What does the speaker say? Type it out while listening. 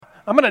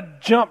to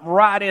jump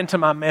right into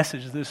my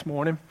message this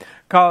morning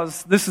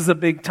because this is a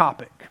big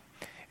topic.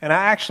 And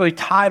I actually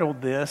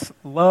titled this,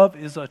 Love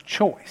is a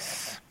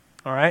Choice.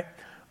 All right?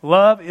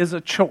 Love is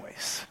a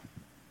choice.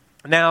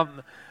 Now,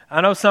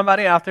 I know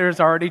somebody out there is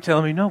already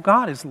telling me, no,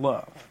 God is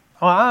love.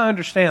 Well, I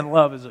understand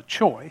love is a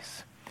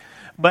choice.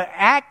 But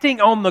acting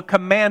on the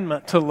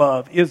commandment to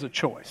love is a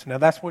choice. Now,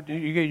 that's what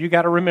you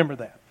got to remember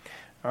that.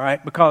 All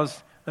right?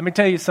 Because let me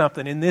tell you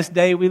something. In this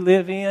day we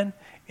live in,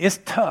 it's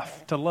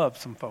tough to love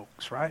some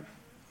folks, right?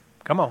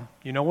 Come on.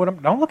 You know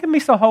what don't look at me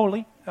so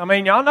holy. I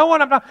mean, y'all know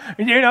what I'm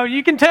talking.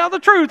 You can tell the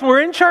truth.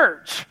 We're in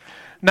church.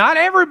 Not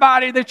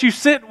everybody that you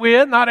sit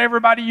with, not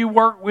everybody you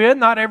work with,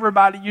 not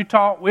everybody you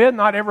talk with,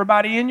 not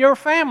everybody in your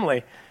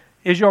family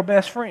is your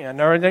best friend,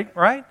 are they,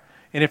 right?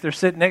 And if they're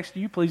sitting next to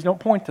you, please don't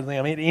point to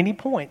them at any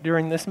point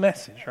during this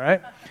message,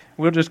 right?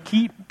 We'll just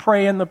keep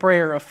praying the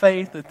prayer of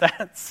faith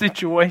that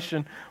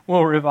situation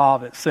will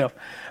revolve itself.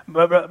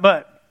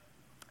 But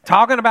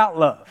talking about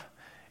love,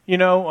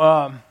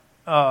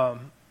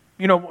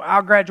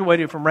 I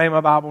graduated from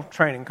Rhema Bible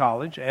Training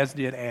College, as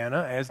did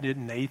Anna, as did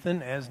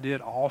Nathan, as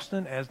did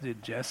Austin, as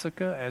did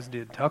Jessica, as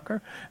did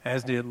Tucker,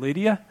 as did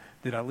Lydia.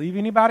 Did I leave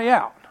anybody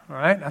out? All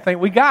right? I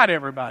think we got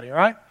everybody,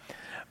 right?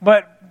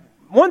 But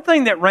one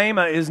thing that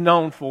Rhema is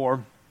known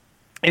for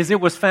is it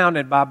was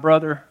founded by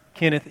Brother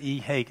Kenneth E.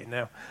 Hagin.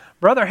 Now,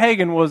 Brother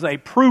Hagin was a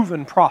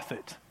proven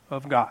prophet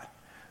of God,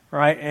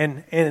 right?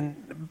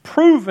 And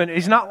proven,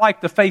 he's not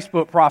like the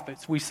Facebook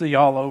prophets we see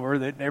all over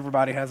that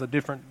everybody has a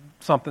different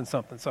something.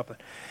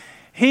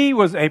 He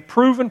was a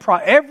proven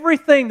prophet.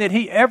 Everything that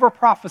he ever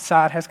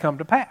prophesied has come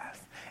to pass.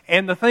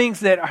 And the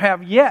things that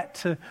have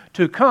yet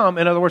to come,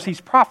 in other words,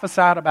 he's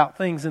prophesied about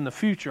things in the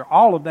future,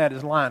 all of that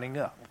is lining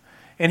up.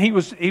 And he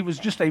was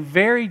just a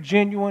very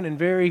genuine and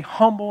very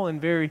humble and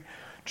very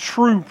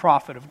true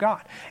prophet of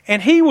God.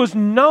 And he was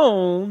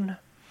known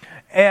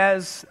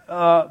as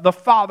the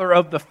father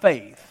of the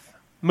faith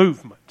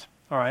movement.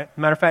 All right.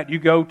 Matter of fact, you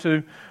go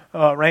to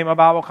Rhema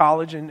Bible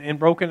College in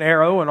Broken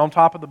Arrow, and on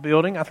top of the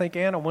building, I think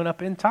Anna went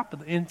up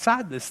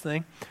inside this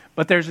thing,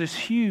 but there's this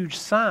huge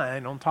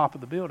sign on top of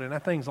the building.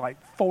 That thing's like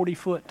 40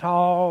 foot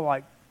tall,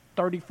 like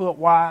 30 foot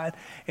wide,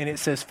 and it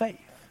says faith.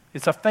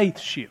 It's a faith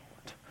shield.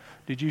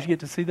 Did you get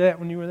to see that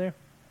when you were there?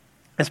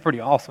 That's pretty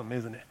awesome,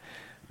 isn't it?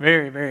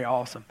 Very, very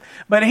awesome.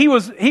 But he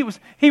was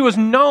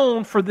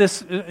known for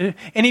this,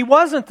 and he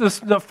wasn't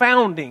the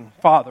founding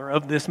father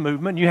of this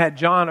movement. You had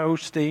John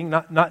Osteen,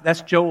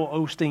 that's Joel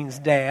Osteen's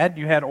dad.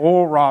 You had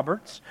Oral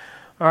Roberts.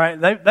 All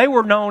right, they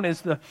were known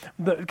as the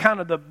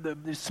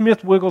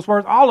Smith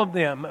Wigglesworth, all of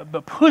them,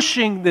 but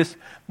pushing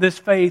this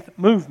faith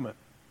movement.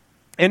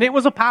 And it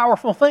was a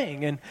powerful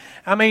thing. And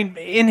I mean,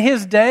 in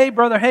his day,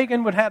 Brother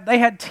Hagin they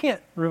had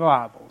tent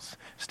revivals.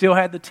 Still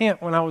had the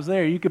tent when I was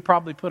there. You could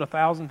probably put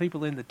 1,000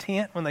 people in the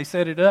tent when they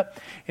set it up,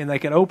 and they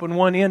could open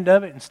one end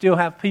of it and still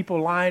have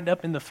people lined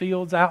up in the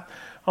fields out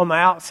on the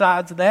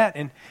outsides of that.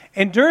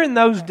 And during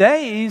those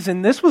days,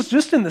 and this was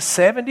just in the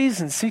 70s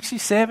and 60s,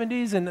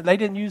 70s, and they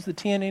didn't use the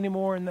tent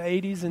anymore in the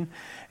 80s.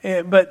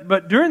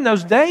 But during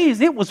those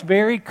days, it was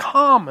very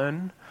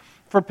common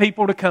for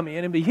people to come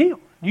in and be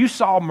healed. You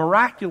saw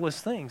miraculous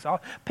things.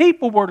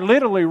 People were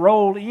literally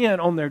rolled in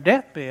on their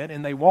deathbed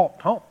and they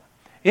walked home.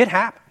 It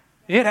happened.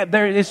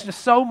 It's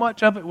just so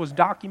much of it was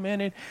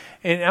documented.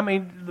 And I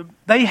mean,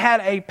 they had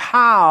a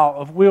pile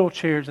of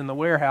wheelchairs in the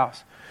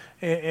warehouse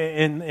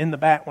in the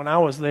back when I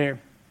was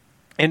there.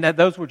 And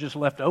those were just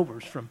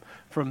leftovers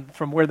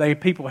from where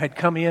people had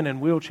come in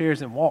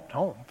wheelchairs and walked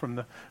home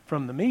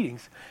from the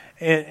meetings.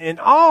 And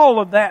all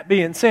of that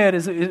being said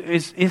is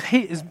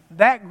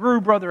that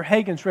grew Brother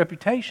Hagin's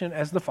reputation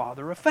as the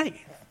father of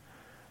faith,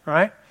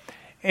 right?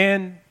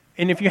 And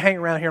if you hang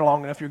around here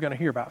long enough, you're going to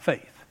hear about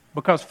faith,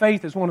 because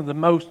faith is one of the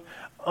most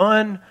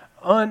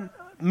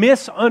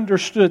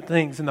misunderstood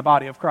things in the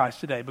body of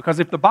Christ today. Because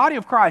if the body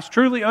of Christ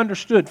truly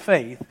understood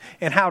faith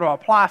and how to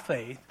apply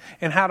faith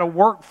and how to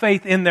work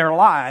faith in their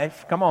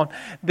life, come on,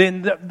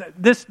 then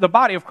the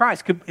body of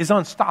Christ is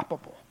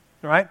unstoppable,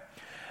 right?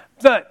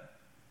 But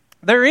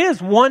there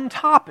is one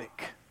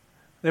topic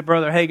that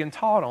Brother Hagin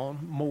taught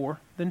on more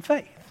than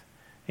faith.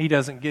 He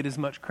doesn't get as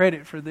much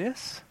credit for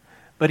this,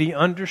 but he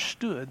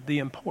understood the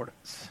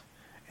importance,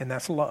 and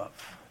that's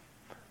love.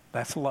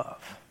 That's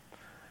love.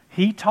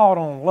 He taught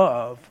on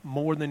love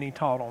more than he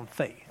taught on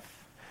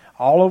faith.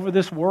 All over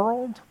this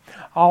world,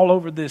 all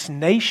over this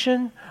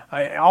nation,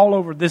 all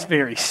over this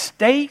very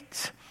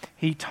state,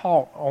 he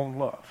taught on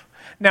love.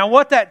 Now,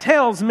 what that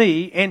tells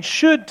me and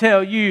should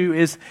tell you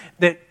is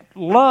that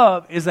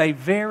love is a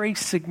very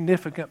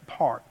significant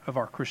part of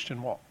our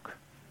Christian walk.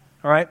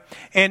 All right?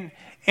 And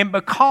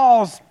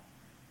because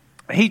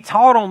he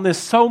taught on this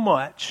so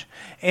much,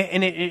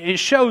 and it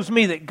shows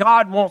me that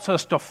God wants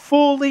us to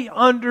fully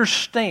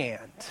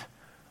understand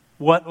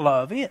what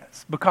love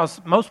is,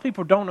 because most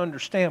people don't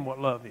understand what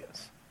love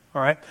is.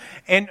 All right?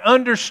 And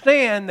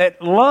understand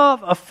that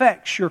love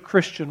affects your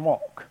Christian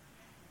walk.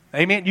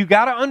 Amen? You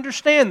got to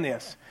understand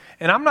this.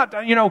 And I'm not,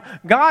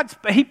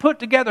 He put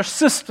together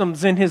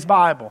systems in His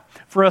Bible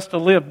for us to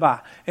live by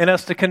and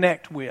us to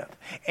connect with.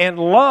 And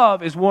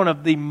love is one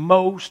of the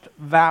most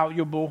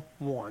valuable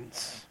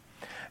ones.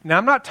 Now,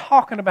 I'm not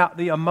talking about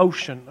the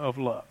emotion of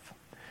love.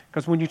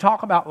 Because when you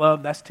talk about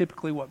love, that's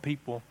typically what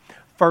people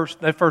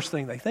the first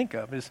thing they think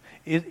of is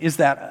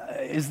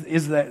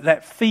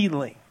that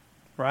feeling,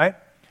 right?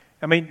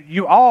 I mean,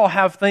 you all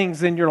have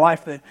things in your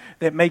life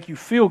that make you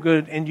feel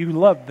good and you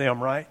love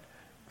them, right?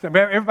 So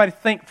everybody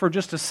think for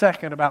just a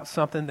second about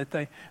something that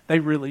they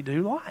really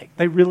do like.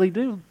 They really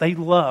do. They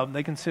love.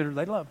 They consider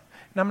they love.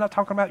 And I'm not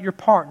talking about your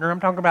partner. I'm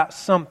talking about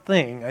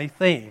something, a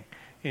thing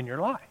in your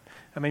life.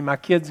 I mean, my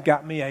kids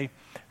got me a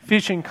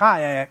fishing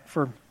kayak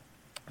for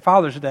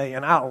Father's Day,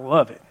 and I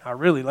love it. I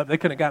really love it. They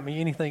couldn't have got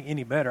me anything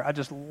any better. I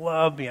just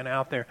love being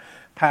out there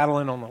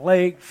paddling on the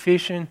lake,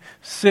 fishing,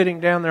 sitting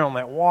down there on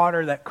that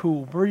water, that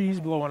cool breeze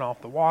blowing off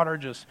the water,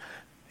 just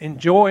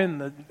enjoying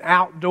the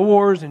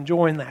outdoors,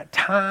 enjoying that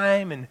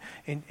time. And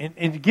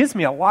it gives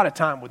me a lot of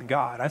time with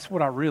God. That's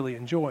what I really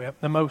enjoy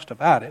the most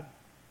about it.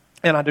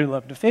 And I do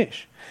love to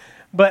fish.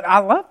 But I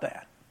love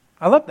that.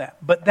 I love that.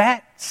 But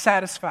that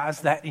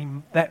satisfies that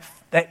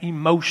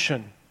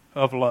emotion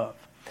of love.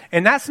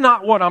 And that's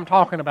not what I'm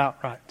talking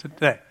about right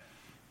today.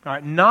 All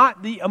right,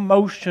 not the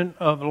emotion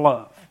of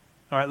love.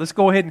 All right, let's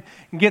go ahead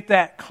and get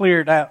that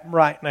cleared out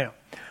right now.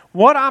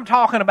 What I'm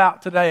talking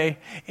about today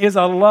is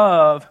a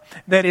love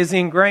that is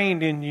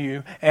ingrained in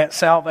you at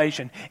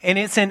salvation. And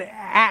it's an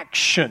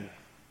action.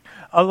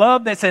 A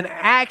love that's an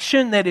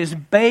action that is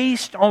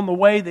based on the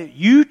way that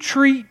you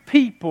treat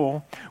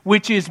people,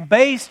 which is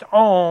based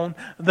on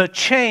the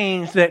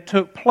change that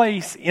took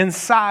place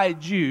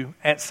inside you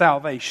at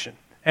salvation,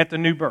 at the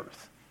new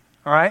birth.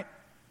 All right?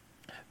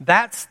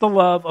 That's the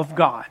love of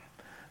God.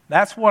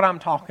 That's what I'm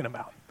talking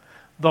about.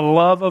 The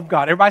love of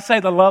God. Everybody say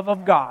the love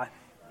of God.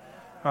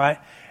 All right?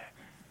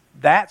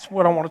 That's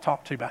what I want to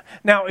talk to you about.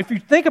 Now, if you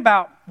think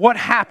about what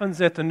happens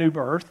at the new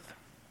birth,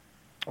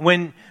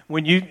 when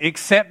you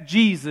accept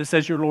Jesus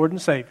as your Lord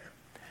and Savior,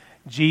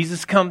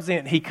 Jesus comes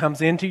in. He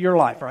comes into your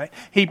life, right?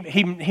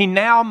 He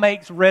now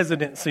makes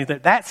residency there.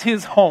 That's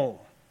His home.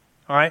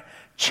 All right?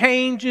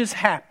 Changes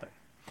happen.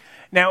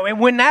 Now, and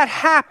when that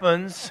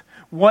happens,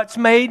 what's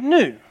made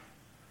new?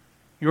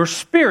 Your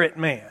spirit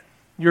man.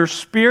 Your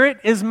spirit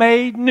is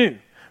made new.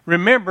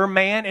 Remember,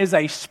 man is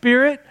a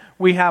spirit,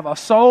 we have a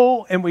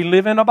soul, and we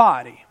live in a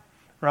body.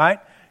 Right?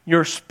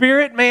 Your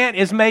spirit man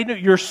is made new.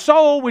 Your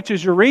soul, which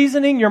is your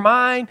reasoning, your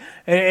mind,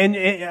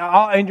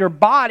 and your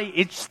body,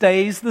 it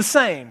stays the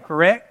same,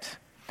 correct?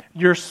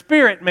 Your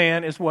spirit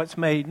man is what's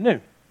made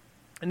new.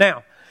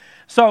 Now,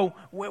 so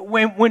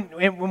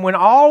when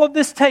all of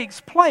this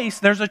takes place,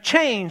 there's a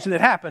change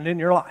that happened in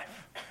your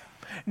life.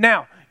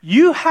 Now,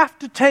 you have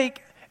to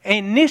take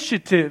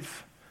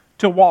initiative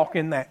to walk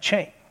in that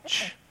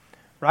change.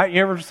 Right?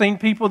 You ever seen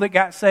people that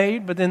got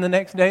saved, but then the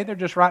next day they're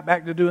just right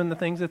back to doing the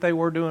things that they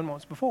were doing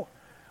once before?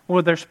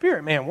 Well, their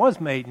spirit man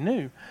was made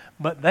new,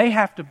 but they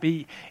have to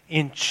they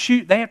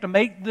have to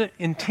make the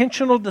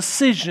intentional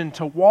decision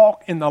to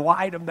walk in the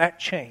light of that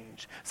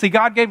change. See,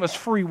 God gave us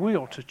free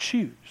will to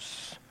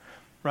choose.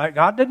 Right?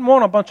 God didn't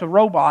want a bunch of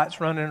robots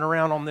running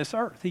around on this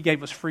earth. He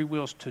gave us free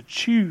wills to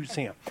choose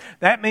Him.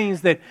 That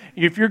means that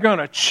if you're going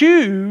to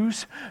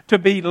choose to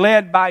be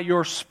led by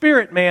your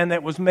spirit man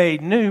that was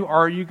made new,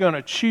 or are you going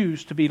to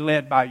choose to be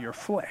led by your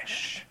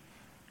flesh?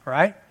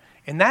 Right?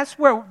 And that's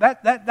where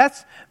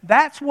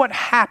that's what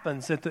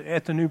happens at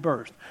the new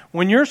birth.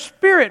 When your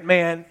spirit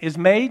man is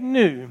made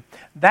new,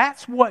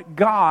 that's what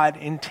God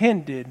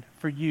intended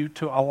for you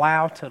to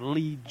allow to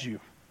lead you.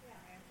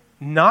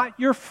 Not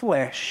your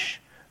flesh,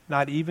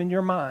 not even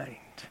your mind.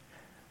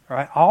 All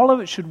right? All of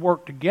it should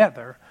work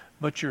together,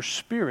 but your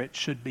spirit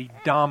should be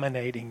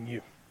dominating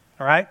you.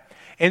 All right?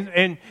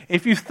 And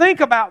if you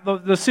think about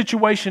the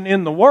situation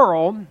in the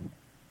world,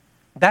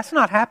 that's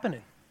not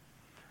happening.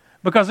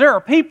 Because there are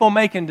people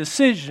making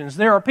decisions.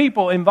 There are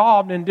people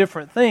involved in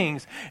different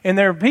things. And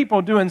there are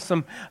people doing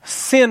some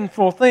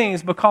sinful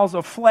things because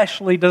of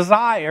fleshly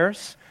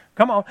desires.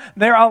 Come on.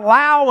 They're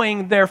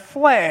allowing their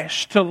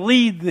flesh to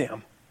lead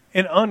them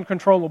in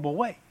uncontrollable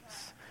ways.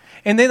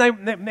 And then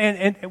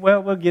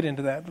we'll get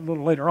into that a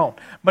little later on.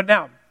 But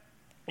now,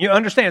 you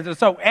understand.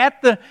 So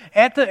at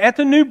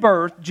the new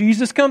birth,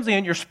 Jesus comes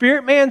in. Your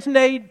spirit man's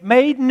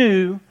made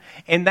new,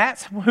 and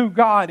that's who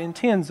God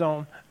intends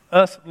on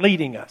us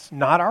leading us,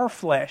 not our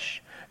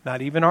flesh, not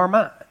even our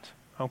mind.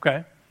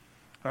 Okay,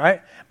 all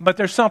right. But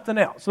there's something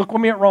else. Look with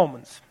me at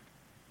Romans,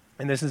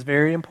 and this is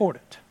very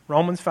important.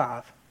 Romans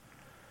 5.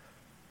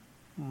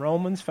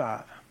 Romans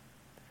 5.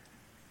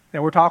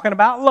 Now we're talking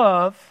about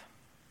love.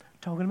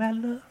 Talking about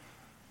love.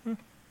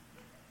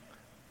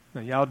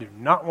 Now, y'all do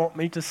not want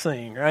me to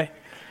sing, right?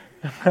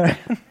 It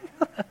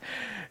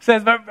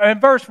says in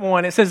verse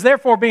 1, it says,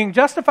 "Therefore, being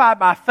justified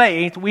by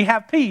faith, we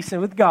have peace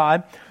with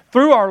God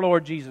through our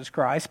Lord Jesus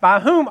Christ,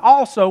 by whom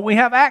also we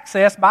have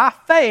access by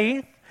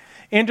faith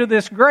into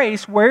this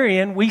grace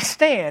wherein we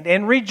stand,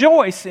 and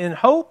rejoice in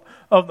hope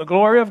of the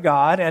glory of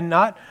God. And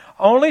not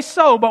Only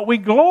so, but we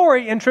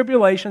glory in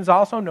tribulations,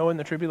 also knowing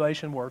the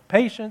tribulation work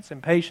patience,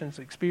 and patience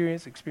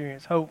experience,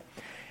 experience hope.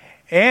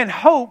 And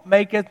hope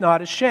maketh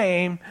not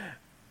ashamed,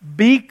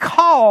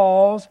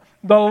 because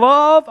the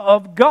love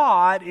of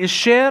God is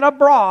shed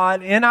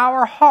abroad in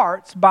our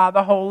hearts by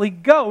the Holy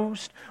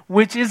Ghost,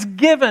 which is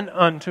given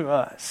unto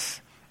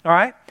us. All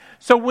right?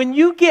 So when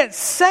you get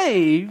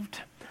saved,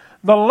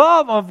 the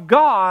love of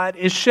God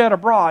is shed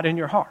abroad in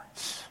your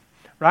hearts.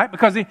 Right?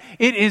 Because it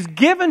is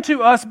given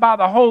to us by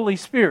the Holy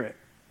Spirit.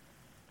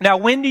 Now,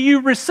 when do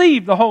you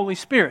receive the Holy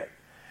Spirit?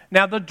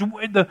 Now,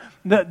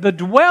 the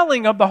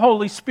dwelling of the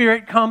Holy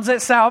Spirit comes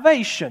at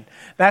salvation.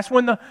 That's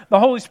when the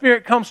Holy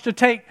Spirit comes to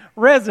take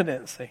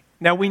residency.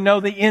 Now, we know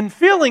the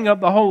infilling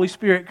of the Holy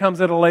Spirit comes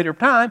at a later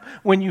time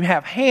when you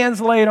have hands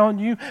laid on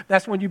you.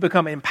 That's when you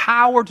become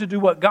empowered to do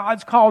what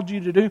God's called you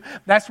to do.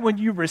 That's when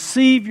you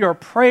receive your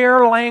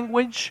prayer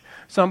language.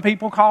 Some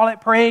people call it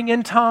praying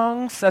in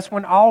tongues. That's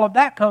when all of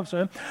that comes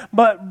in.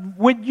 But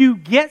when you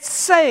get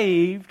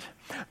saved,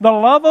 the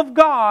love of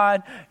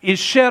God is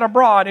shed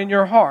abroad in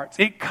your hearts.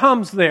 It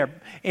comes there.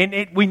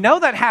 And we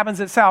know that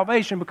happens at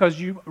salvation because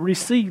you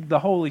received the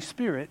Holy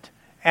Spirit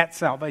at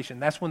salvation.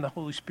 That's when the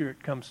Holy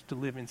Spirit comes to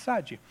live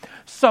inside you.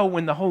 So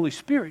when the Holy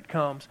Spirit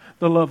comes,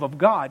 the love of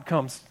God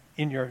comes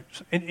in your...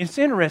 And it's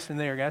interesting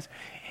there, guys.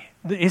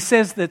 It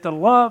says that the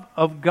love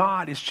of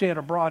God is shed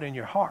abroad in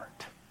your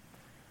heart.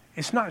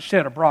 It's not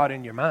shed abroad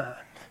in your mind.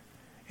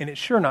 And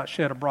it's sure not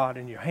shed abroad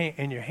in your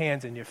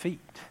hands and your feet.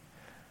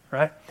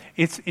 Right?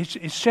 It's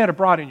shed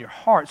abroad in your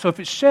heart. So if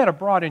it's shed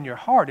abroad in your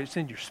heart, it's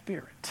in your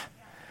spirit.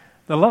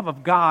 The love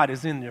of God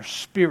is in your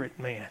spirit,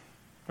 man.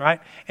 Right?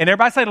 And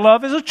everybody say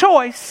love is a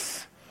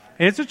choice.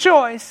 It's a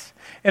choice.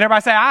 And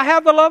everybody say, I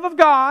have the love of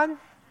God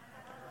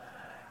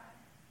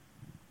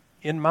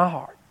in my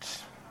heart.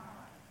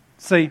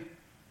 See,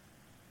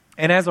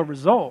 and as a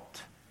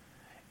result,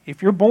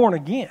 if you're born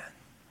again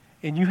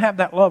and you have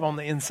that love on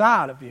the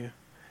inside of you,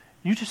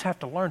 you just have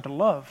to learn to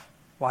love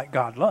like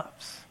God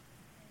loves.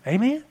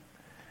 Amen?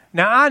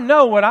 Now, I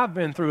know what I've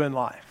been through in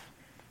life.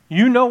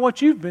 You know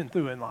what you've been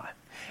through in life.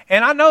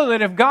 And I know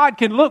that if God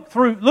can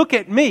look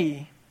at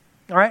me,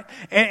 all right,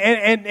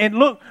 and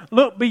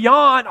look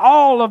beyond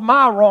all of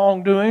my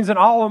wrongdoings and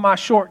all of my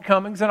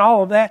shortcomings and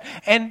all of that,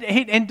 and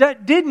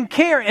didn't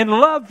care and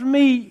loved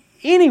me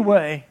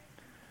anyway,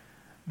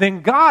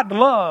 then God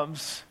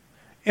loves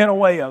in a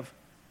way of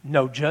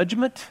no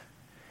judgment.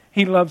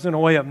 He loves in a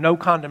way of no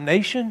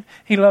condemnation.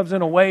 He loves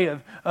in a way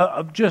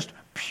of just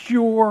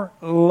pure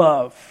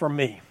love for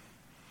me.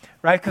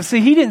 Right? Because see,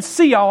 He didn't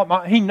see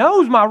He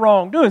knows my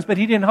wrongdoings, but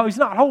He's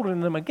not holding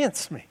them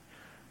against me.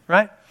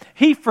 Right?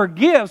 He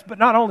forgives, but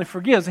not only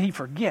forgives, He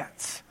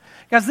forgets.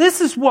 Guys,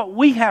 this is what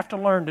we have to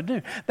learn to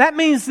do. That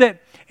means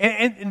that,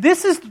 and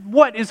this is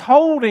what is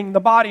holding the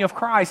body of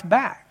Christ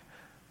back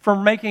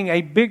from making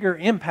a bigger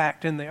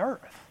impact in the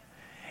earth,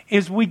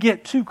 is we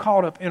get too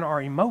caught up in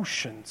our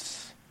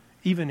emotions,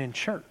 even in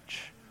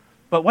church.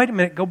 But wait a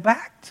minute, go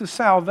back to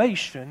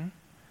salvation,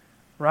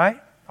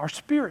 right? Our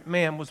spirit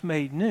man was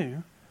made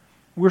new.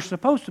 We're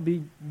supposed to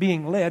be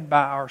being led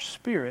by our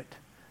spirit,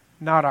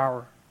 not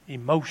our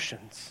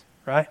emotions,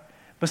 right?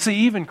 But see,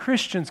 even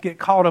Christians get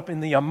caught up in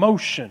the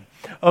emotion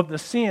of the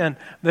sin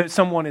that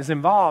someone is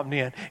involved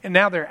in. And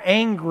now they're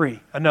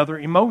angry, another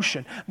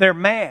emotion. They're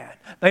mad.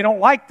 They don't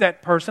like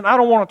that person. I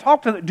don't want to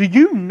talk to them. Do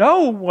you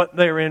know what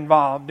they're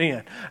involved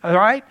in? All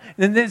right?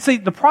 And then, see,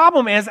 the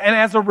problem is, and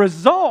as a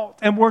result,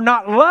 and we're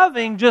not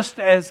loving just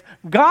as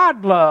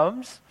God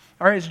loves,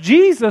 or as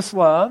Jesus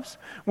loves,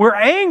 we're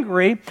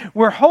angry.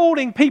 We're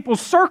holding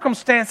people's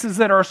circumstances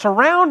that are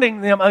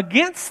surrounding them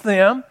against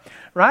them.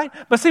 Right?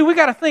 But see, we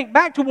got to think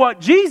back to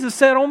what Jesus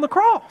said on the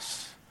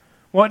cross.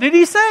 What did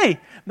He say?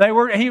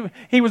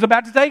 He was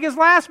about to take His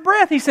last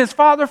breath. He says,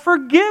 Father,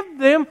 forgive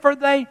them, for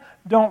they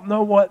don't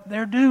know what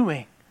they're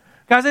doing.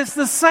 Guys, it's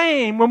the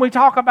same when we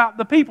talk about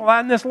the people out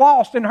in this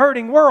lost and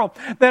hurting world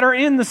that are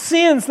in the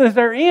sins that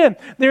they're in.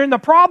 They're in the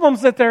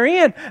problems that they're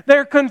in.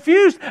 They're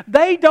confused.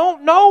 They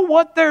don't know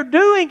what they're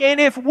doing. And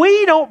if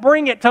we don't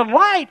bring it to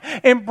light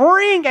and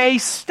bring a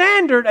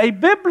standard, a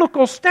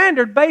biblical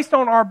standard based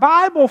on our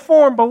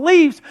Bible-formed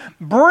beliefs,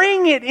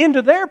 bring it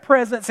into their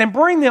presence and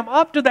bring them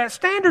up to that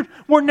standard,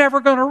 we're never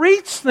going to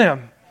reach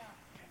them.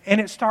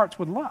 And it starts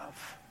with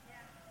love.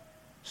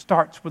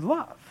 Starts with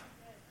love.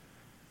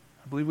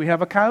 I believe we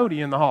have a coyote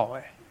in the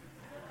hallway.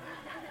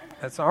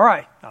 That's all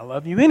right. I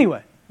love you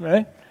anyway,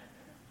 right?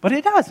 But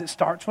it does. It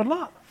starts with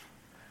love.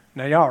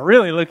 Now, y'all are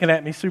really looking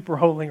at me super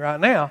holy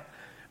right now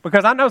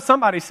because I know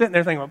somebody's sitting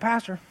there thinking, well,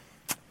 Pastor,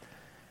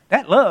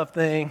 that love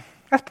thing,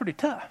 that's pretty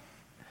tough.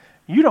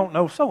 You don't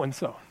know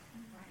so-and-so.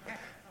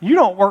 You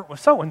don't work with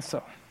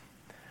so-and-so.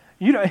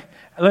 You don't.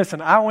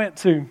 Listen, I went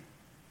to,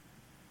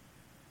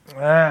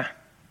 I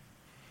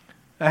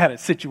had a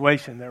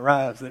situation that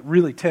arose that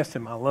really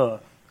tested my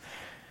love.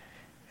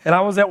 And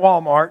I was at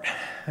Walmart.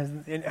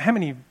 And how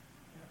many,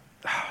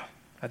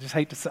 I just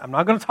hate to say, I'm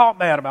not going to talk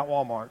bad about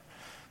Walmart.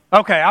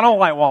 Okay, I don't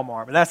like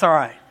Walmart, but that's all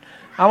right.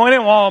 I went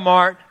in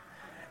Walmart,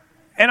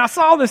 and I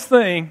saw this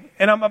thing,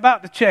 and I'm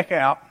about to check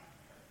out.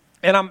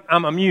 And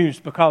I'm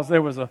amused because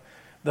there was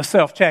the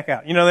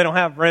self-checkout. You know, they don't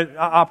have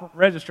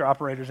register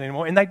operators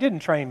anymore, and they didn't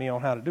train me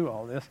on how to do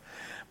all this.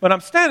 But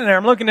I'm standing there,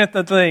 I'm looking at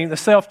the thing, the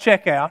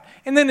self-checkout,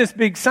 and then this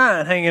big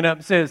sign hanging up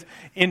that says,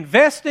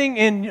 investing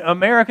in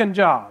American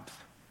jobs.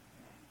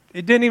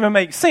 It didn't even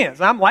make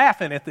sense. I'm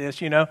laughing at this,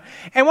 you know.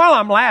 And while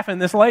I'm laughing,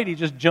 this lady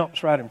just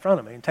jumps right in front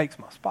of me and takes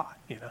my spot,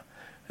 you know.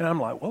 And I'm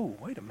like, whoa,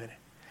 wait a minute.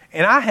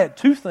 And I had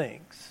two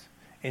things,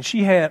 and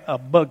she had a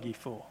buggy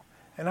full.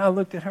 And I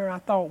looked at her, I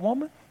thought,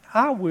 woman,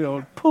 I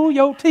will pull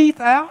your teeth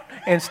out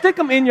and stick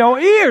them in your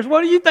ears.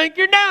 What do you think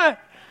you're doing?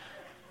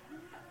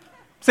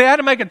 See, I had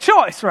to make a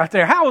choice right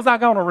there. How was I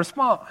going to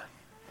respond?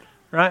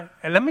 Right?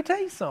 And let me tell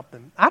you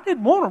something. I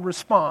didn't want to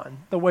respond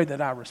the way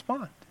that I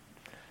responded.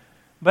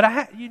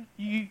 But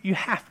you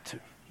have to,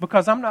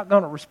 because I'm not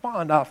going to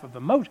respond off of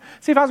emotion.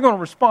 See, if I was going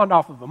to respond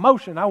off of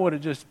emotion, I would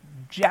have just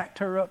jacked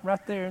her up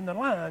right there in the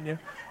line. You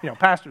know,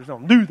 pastors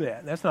don't do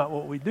that. That's not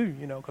what we do,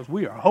 you know, because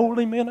we are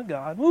holy men of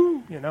God.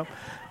 Woo, you know,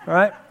 all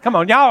right? Come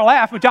on, y'all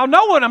laugh, but y'all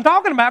know what I'm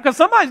talking about because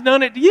somebody's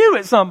done it to you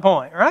at some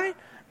point, right?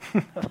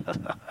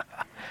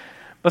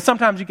 But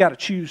sometimes you got to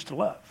choose to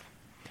love.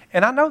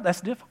 And I know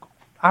that's difficult.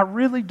 I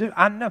really do.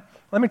 I know.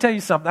 Let me tell you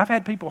something. I've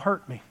had people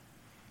hurt me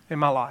in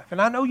my life. And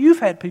I know you've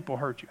had people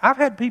hurt you. I've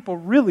had people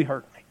really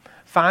hurt me.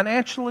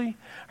 Financially,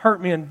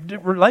 hurt me in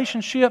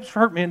relationships,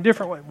 hurt me in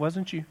different ways.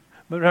 Wasn't you?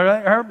 But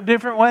hurt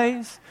different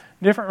ways,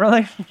 different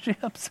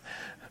relationships.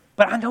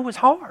 But I know it's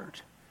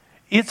hard.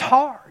 It's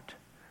hard,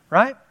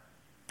 right?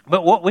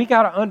 But what we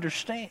got to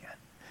understand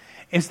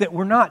is that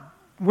we're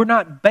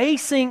not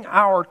basing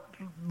our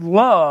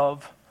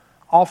love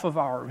off of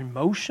our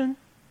emotion,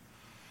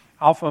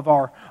 off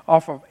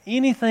of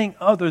anything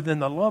other than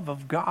the love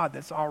of God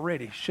that's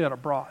already shed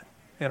abroad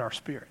in our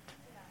spirit,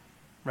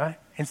 right?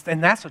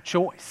 And that's a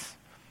choice.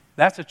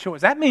 That's a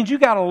choice. That means you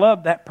got to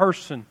love that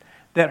person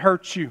that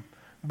hurts you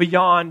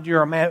beyond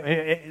your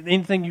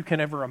anything you can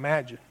ever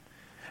imagine.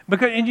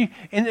 Because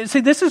and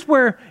see, this is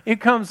where it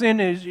comes in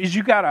is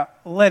you got to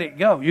let it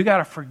go. You got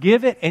to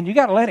forgive it, and you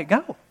got to let it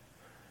go.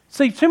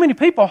 See, too many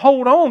people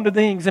hold on to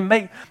things and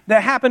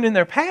that happened in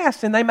their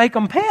past, and they make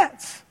them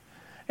pets.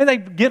 And they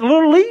get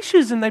little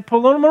leashes and they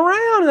pull them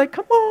around and they,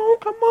 come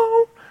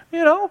on,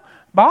 you know,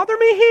 bother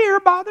me here,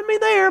 bother me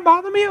there,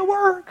 bother me at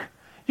work.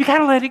 You got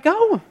to let it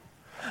go.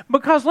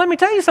 Because let me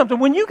tell you something,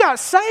 when you got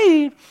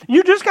saved,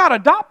 you just got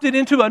adopted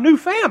into a new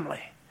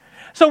family.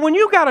 So when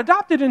you got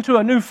adopted into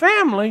a new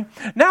family,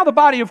 now the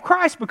body of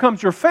Christ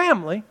becomes your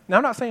family. Now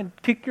I'm not saying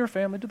kick your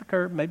family to the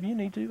curb. Maybe you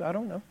need to. I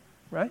don't know.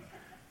 Right?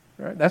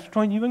 That's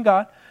between you and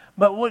God.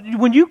 But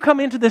when you come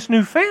into this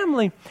new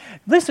family,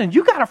 listen,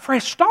 you got a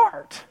fresh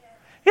start.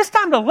 It's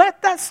time to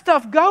let that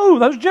stuff go.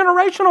 Those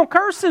generational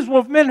curses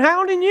will have been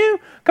hounding you.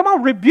 Come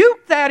on,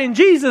 rebuke that in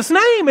Jesus'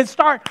 name and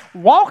start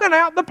walking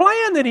out the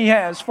plan that He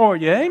has for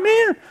you.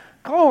 Amen?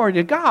 Glory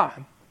to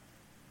God.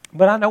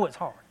 But I know it's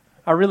hard.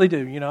 I really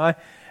do. You know,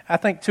 I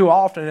think too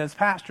often as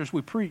pastors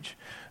we preach.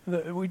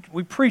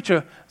 We preach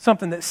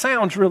something that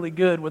sounds really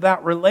good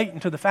without relating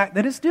to the fact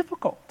that it's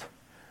difficult.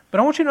 But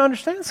I want you to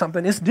understand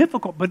something. It's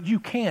difficult, but you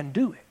can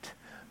do it.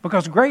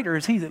 Because greater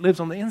is He that lives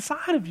on the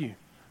inside of you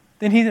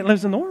than he that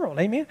lives in the world.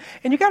 Amen?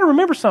 And you got to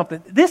remember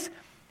something. This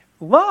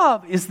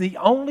love is the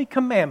only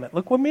commandment.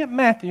 Look with me at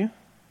Matthew,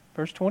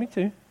 verse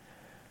 22.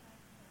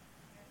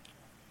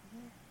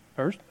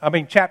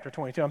 Chapter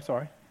 22, I'm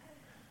sorry.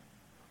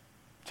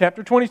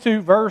 Chapter 22,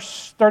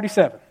 verse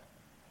 37.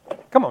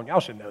 Come on, y'all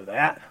should know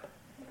that.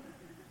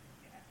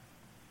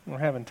 We're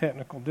having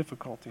technical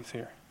difficulties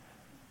here.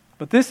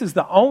 But this is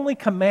the only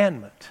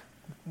commandment,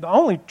 the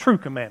only true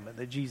commandment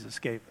that Jesus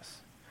gave us.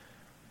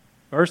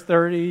 Verse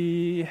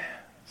 37.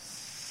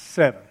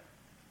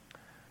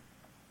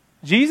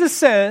 Jesus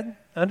said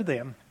unto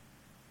them,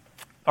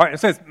 all right, it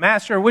says,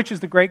 Master, which is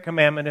the great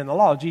commandment in the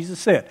law? Jesus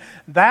said,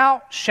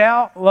 Thou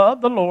shalt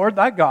love the Lord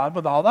thy God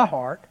with all thy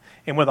heart,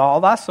 and with all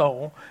thy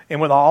soul,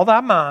 and with all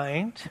thy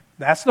mind.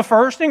 That's the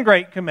first and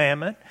great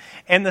commandment.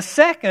 And the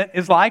second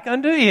is like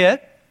unto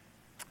it,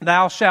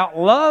 Thou shalt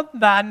love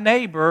thy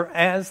neighbor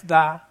as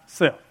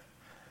thyself.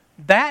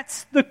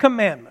 That's the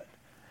commandment.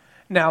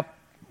 Now,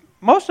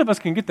 most of us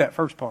can get that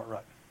first part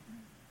right.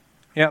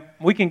 Yeah,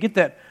 we can get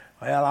that,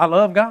 well, I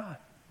love God.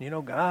 You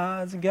know,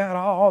 God's got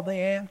all the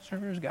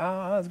answers.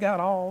 God's got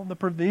all the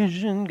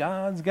provision.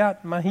 God's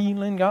got my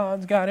healing.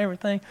 God's got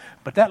everything.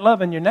 But that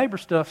loving your neighbor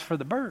stuff's for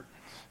the birds.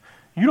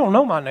 You don't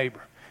know my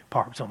neighbor.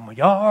 Parks on my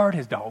yard.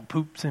 His dog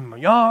poops in my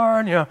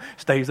yard. You know,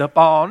 stays up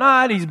all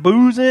night. He's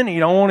boozing. He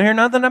don't want to hear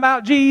nothing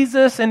about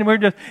Jesus.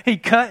 And he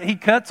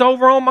cuts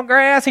over on my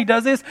grass. He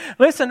does this.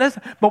 Listen,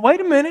 but wait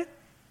a minute.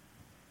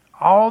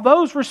 All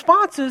those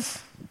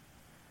responses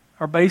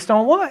are based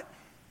on what?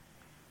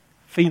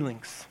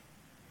 Feelings.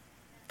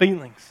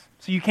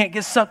 So you can't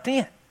get sucked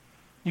in.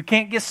 You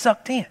can't get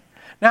sucked in.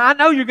 Now, I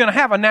know you're going to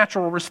have a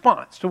natural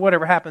response to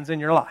whatever happens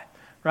in your life,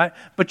 right?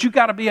 But you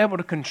got to be able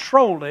to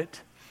control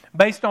it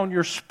based on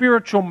your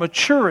spiritual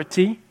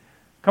maturity.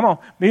 Come on.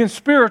 Being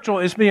spiritual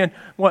is being,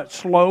 what?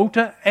 Slow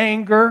to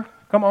anger.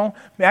 Come on.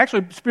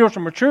 Actually,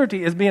 spiritual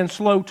maturity is being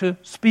slow to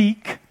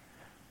speak.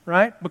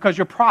 right? Because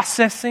you're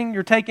processing,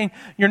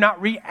 you're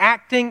not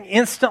reacting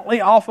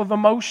instantly off of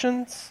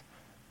emotions,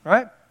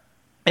 right?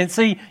 And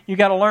see, you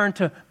got to learn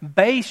to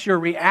base your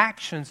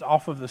reactions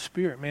off of the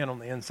Spirit man on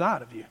the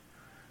inside of you,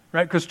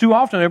 right? Because too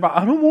often everybody,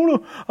 I don't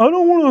want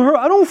to hurt,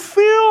 I don't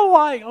feel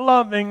like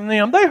loving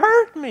them. They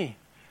hurt me.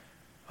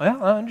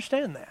 Well, I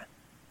understand that,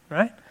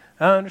 right?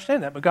 I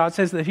understand that, but God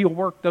says that He'll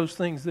work those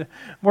things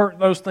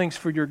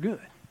for your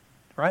good,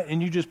 right?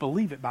 And you just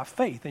believe it by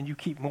faith, and you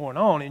keep going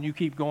on, and you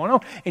keep going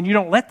on, and you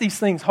don't let these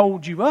things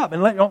hold you up,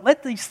 and don't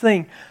let these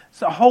things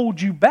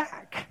hold you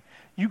back.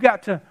 You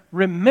got to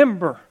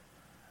remember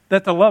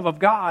that the love of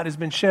God has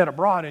been shed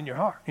abroad in your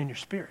heart, in your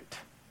spirit.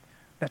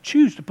 Now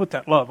choose to put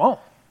that love on.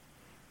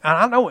 And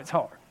I know it's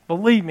hard.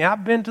 Believe me,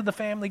 I've been to the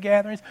family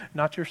gatherings,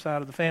 not your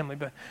side of the family,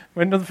 but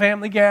went to the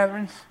family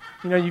gatherings.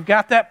 You know, you've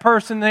got that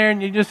person there,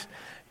 and you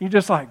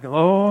just like,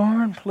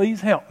 Lord, please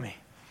help me.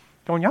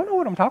 Going, y'all know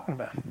what I'm talking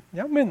about.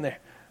 Y'all been there.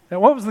 Now,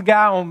 what was the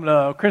guy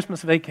on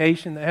Christmas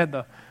Vacation that had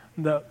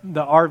the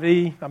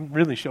RV? I'm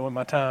really showing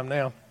my time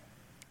now.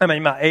 I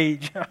mean, my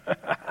age.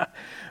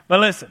 But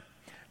listen.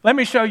 Let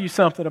me show you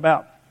something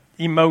about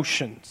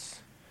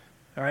emotions,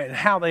 all right, and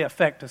how they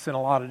affect us in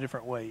a lot of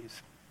different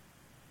ways.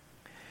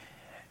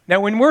 Now,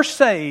 when we're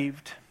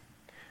saved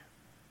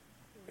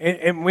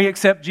and we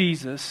accept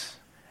Jesus,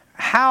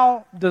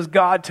 how does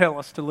God tell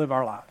us to live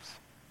our lives?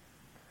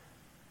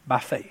 By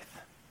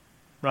faith,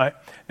 right?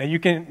 Now,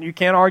 you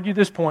can't argue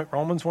this point.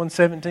 Romans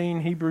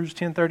 1:17, Hebrews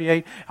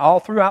 10:38,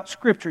 all throughout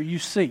Scripture you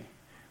see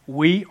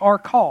we are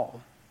called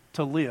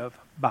to live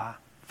by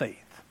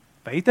faith.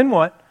 Faith in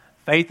what?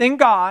 Faith in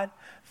God,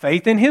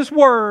 faith in His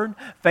Word,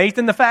 faith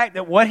in the fact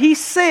that what He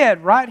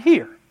said right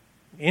here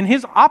in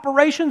His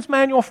operations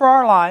manual for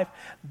our life,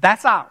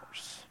 that's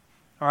ours.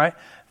 All right?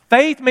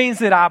 Faith means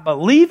that I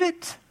believe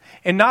it,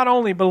 and not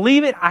only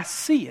believe it, I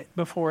see it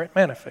before it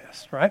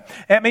manifests, right?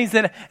 That means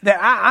that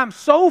I'm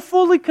so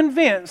fully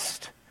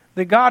convinced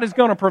that God is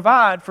going to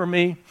provide for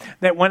me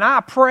that when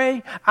I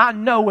pray, I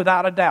know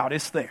without a doubt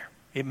it's there.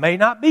 It may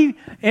not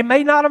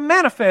have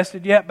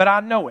manifested yet, but I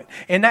know it.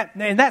 And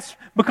that's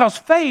because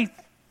faith,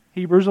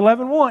 Hebrews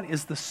 11:1,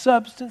 is the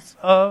substance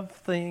of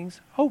things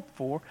hoped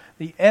for,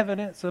 the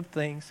evidence of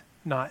things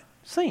not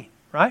seen,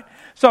 right?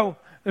 So,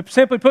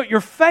 simply put,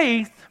 your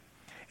faith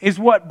is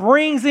what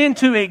brings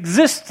into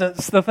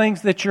existence the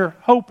things that you're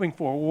hoping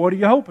for. What are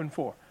you hoping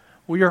for?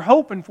 Well,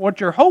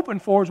 what you're hoping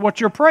for is what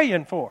you're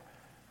praying for,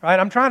 right?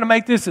 I'm trying to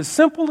make this as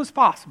simple as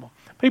possible.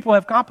 People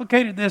have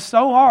complicated this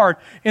so hard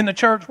in the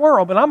church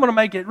world, but I'm going to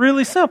make it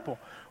really simple.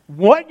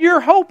 What you're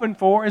hoping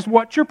for is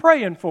what you're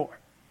praying for.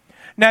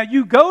 Now,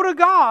 you go to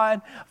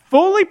God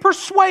fully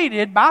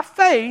persuaded by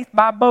faith,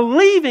 by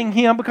believing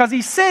Him, because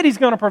He said He's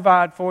going to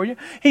provide for you.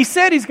 He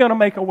said He's going to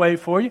make a way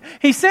for you.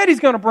 He said He's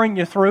going to bring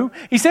you through.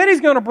 He said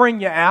He's going to bring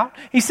you out.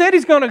 He said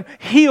He's going to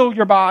heal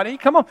your body.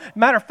 Come on.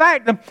 Matter of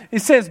fact,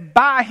 it says,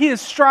 by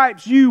His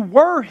stripes you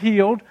were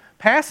healed,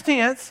 past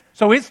tense.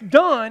 So it's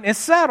done. It's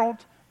settled,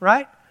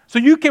 right? So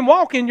you can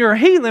walk in your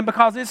healing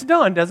because it's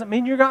done. Doesn't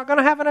mean you're not going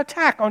to have an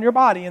attack on your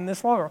body in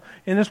this world.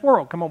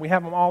 Come on, we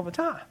have them all the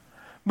time.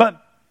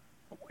 But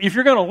if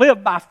you're going to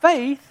live by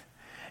faith,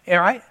 all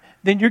right,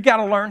 then you've got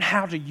to learn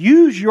how to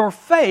use your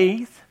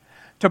faith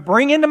to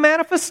bring into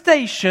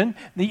manifestation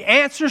the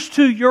answers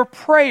to your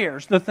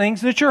prayers, the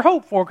things that you're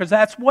hoping for, because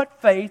that's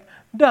what faith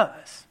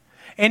does.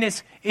 And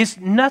it's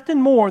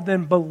nothing more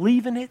than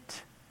believing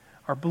it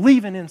or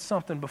believing in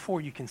something before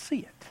you can see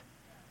it.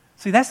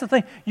 See, that's the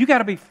thing. You got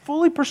to be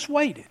fully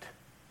persuaded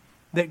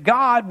that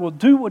God will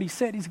do what He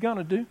said He's going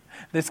to do,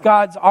 that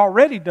God's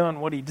already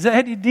done what He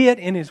said He did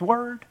in His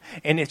Word,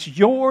 and it's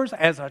yours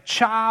as a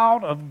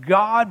child of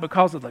God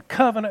because of the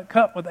covenant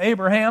cut with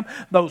Abraham.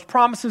 Those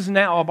promises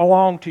now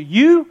belong to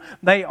you.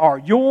 They are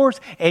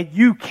yours, and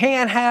you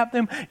can have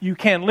them, you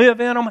can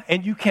live in them,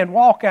 and you can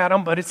walk at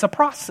them, but it's a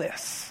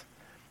process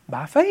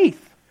by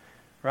faith,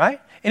 right?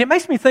 And it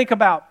makes me think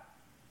about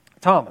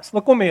Thomas.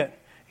 Look with me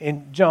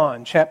in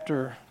John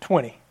chapter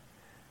 20.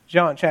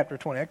 John chapter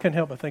 20. I couldn't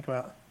help but think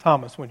about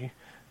Thomas when you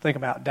think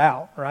about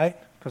doubt, right?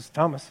 Because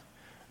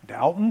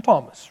doubting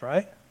Thomas,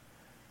 right?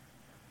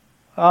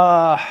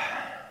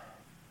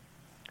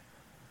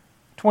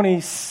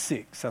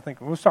 26, I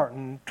think. We're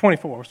starting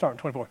 24. We're starting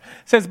 24. It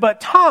says,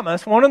 but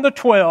Thomas, one of the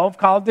 12,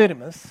 called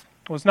Didymus,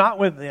 was not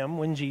with them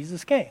when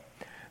Jesus came.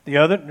 The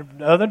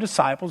other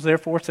disciples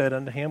therefore said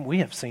unto him, we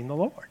have seen the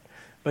Lord.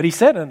 But he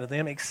said unto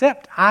them,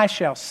 except I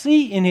shall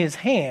see in His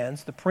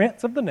hands the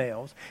prints of the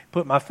nails,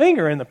 put my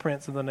finger in the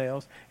prints of the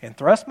nails, and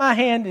thrust my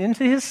hand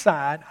into His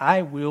side,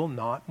 I will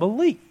not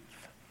believe.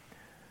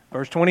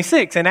 Verse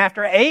 26, and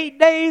after 8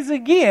 days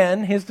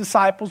again, His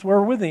disciples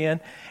were within,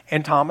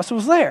 and Thomas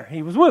was there.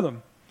 He was with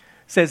them.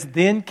 It says,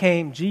 then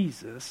came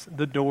Jesus,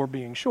 the door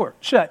being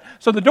shut.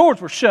 So the doors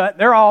were shut.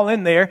 They're all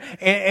in there.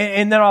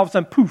 And then all of a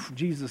sudden, poof,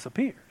 Jesus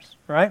appears.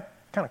 Right?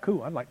 Kind of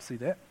cool. I'd like to see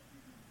that.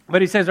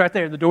 But he says right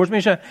there, the doors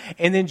being shut.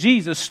 And then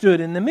Jesus stood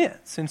in the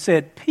midst and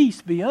said,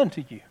 peace be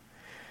unto you.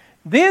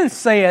 Then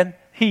said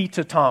He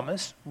to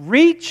Thomas,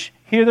 reach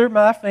hither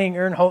my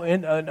finger and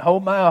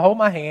hold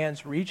my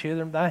hands, reach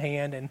hither thy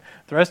hand and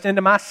thrust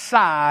into my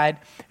side.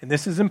 And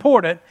this is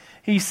important.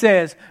 He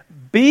says,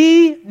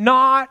 be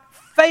not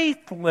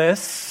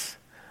faithless,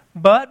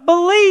 but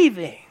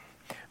believing.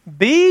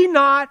 Be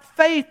not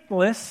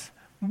faithless,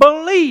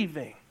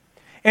 believing.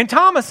 And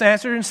Thomas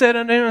answered and said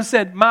unto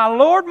him, my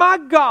Lord, my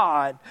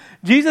God.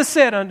 Jesus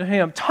said unto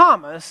him,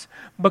 Thomas,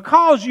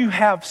 because you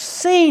have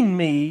seen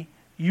me,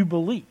 you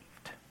believed.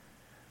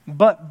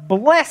 But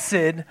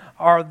blessed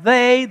are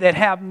they that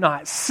have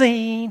not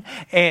seen,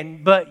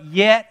 but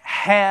yet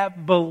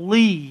have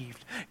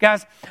believed.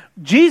 Guys,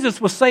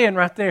 Jesus was saying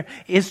right there,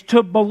 is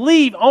to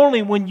believe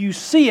only when you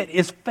see it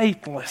is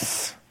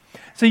faithless.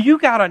 So you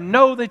got to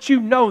know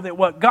that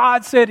what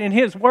God said in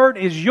His Word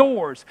is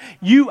yours.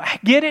 You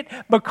get it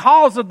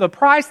because of the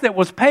price that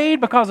was paid,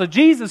 because of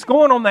Jesus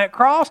going on that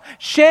cross,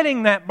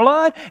 shedding that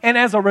blood, and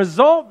as a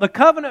result, the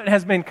covenant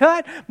has been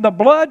cut. The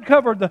blood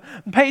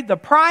paid the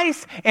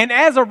price, and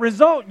as a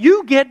result,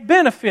 you get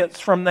benefits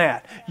from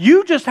that.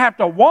 You just have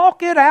to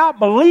walk it out,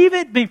 believe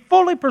it, be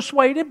fully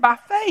persuaded by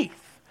faith.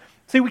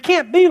 See, we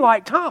can't be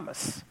like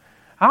Thomas.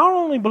 I'll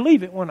only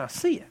believe it when I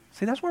see it.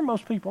 See, that's where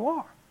most people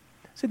are.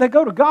 See, they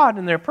go to God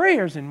in their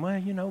prayers and,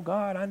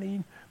 God, I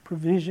need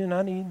provision,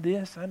 I need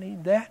this, I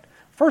need that.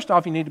 First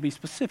off, you need to be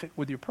specific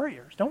with your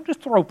prayers. Don't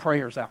just throw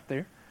prayers out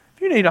there.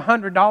 If you need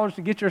 $100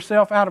 to get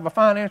yourself out of a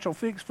financial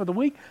fix for the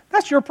week,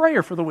 that's your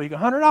prayer for the week,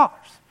 $100.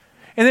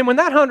 And then when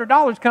that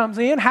 $100 comes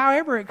in,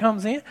 however it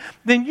comes in,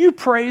 then you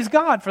praise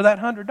God for that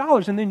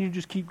 $100, and then you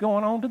just keep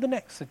going on to the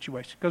next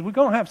situation. Because we're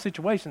going to have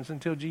situations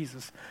until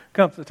Jesus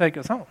comes to take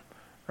us home,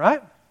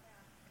 right?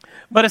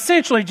 But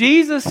essentially,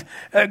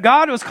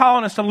 God was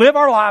calling us to live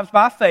our lives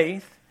by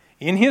faith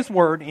in His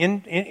Word,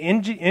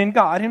 in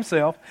God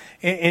Himself.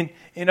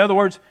 In other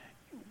words,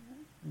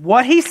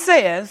 what He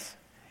says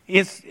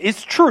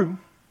is true,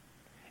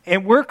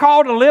 and we're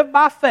called to live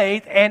by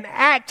faith and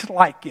act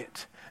like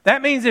it.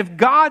 That means if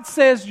God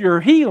says you're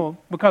healed,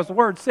 because the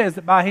Word says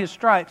that by His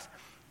stripes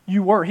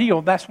you were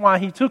healed, that's why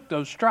He took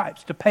those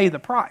stripes, to pay the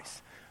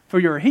price for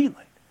your healing.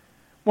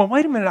 Well,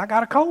 wait a minute, I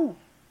got a cold.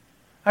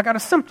 I got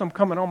a symptom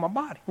coming on my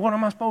body. What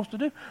am I supposed to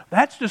do?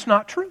 That's just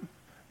not true.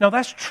 No,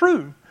 that's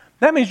true.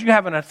 That means you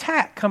have an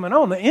attack coming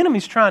on. The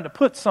enemy's trying to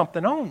put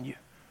something on you.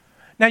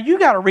 Now, you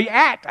got to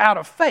react out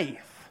of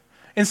faith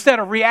instead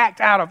of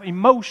react out of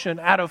emotion,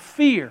 out of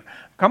fear.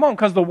 Come on,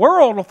 because the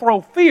world will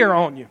throw fear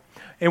on you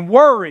and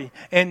worry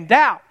and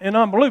doubt and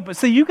unbelief. But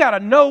see, you got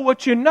to know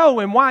what you know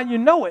and why you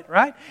know it,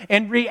 right?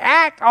 And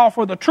react off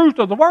of the truth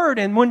of the Word.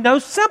 And when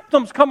those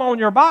symptoms come on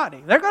your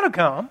body, they're going to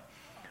come.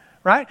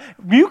 Right?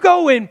 You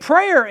go in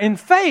prayer, in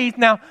faith.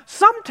 Now,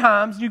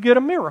 sometimes you get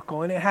a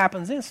miracle and it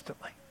happens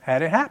instantly.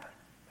 Had it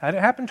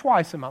happen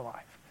twice in my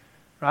life.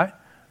 Right?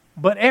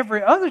 But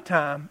every other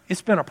time,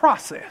 it's been a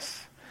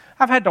process.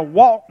 I've had to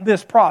walk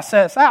this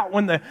process out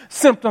when the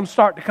symptoms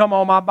start to come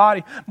on my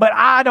body. But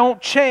I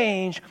don't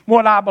change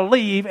what I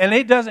believe, and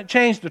it doesn't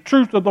change the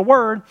truth of the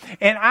Word.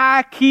 And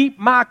I keep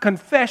my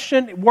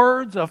confession,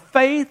 words of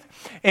faith.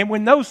 And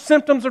when those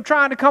symptoms are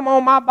trying to come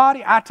on my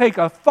body, I take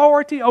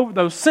authority over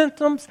those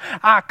symptoms.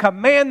 I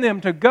command them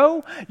to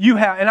go.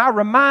 And I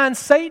remind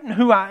Satan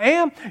who I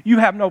am. You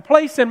have no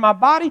place in my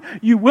body.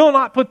 You will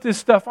not put this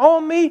stuff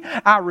on me.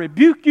 I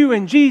rebuke you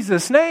in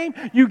Jesus' name.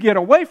 You get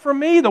away from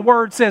me. The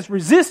Word says,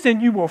 resist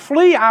and you will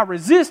flee. I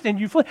resist and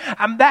you flee.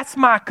 That's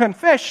my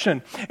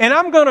confession. And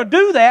I'm going to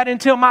do that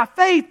until my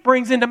faith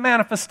brings into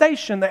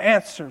manifestation the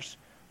answers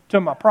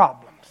to my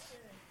problems.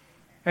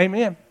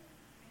 Amen.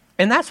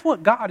 And that's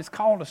what God has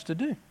called us to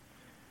do.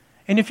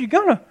 And if you're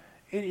going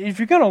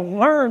to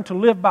learn to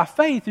live by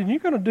faith, and you're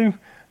going to do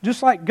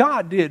just like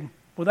God did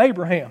with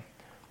Abraham,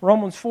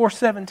 Romans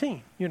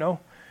 4:17,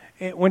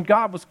 when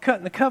God was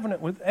cutting the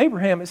covenant with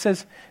Abraham, it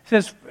says,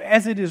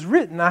 as it is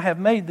written, I have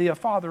made thee a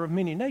father of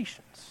many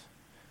nations.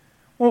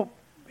 Well,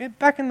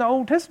 back in the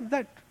Old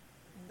Testament,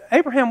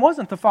 Abraham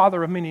wasn't the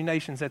father of many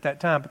nations at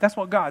that time, but that's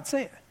what God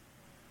said.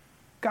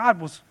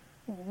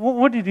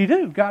 What did He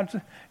do? God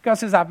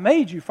says, I've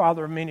made you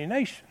father of many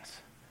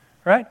nations.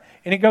 Right?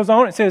 And it goes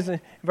on, it says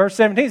in verse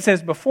 17, it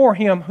says, before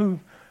Him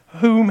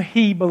whom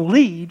He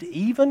believed,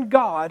 even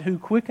God who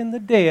quickened the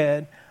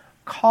dead,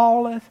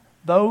 calleth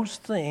those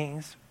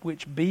things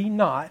which be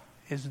not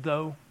as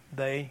though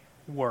they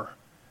were.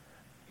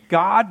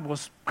 God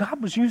was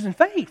using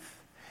faith.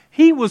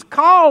 He was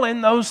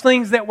calling those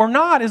things that were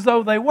not as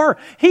though they were.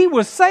 He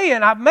was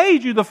saying, I've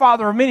made you the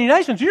father of many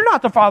nations. You're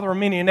not the father of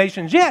many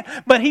nations yet,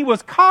 but He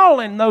was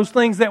calling those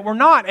things that were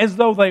not as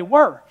though they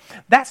were.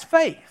 That's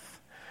faith.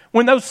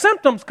 When those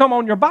symptoms come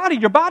on your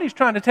body's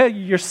trying to tell you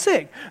you're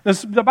sick.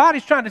 The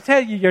body's trying to tell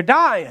you you're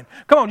dying.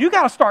 Come on, you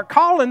got to start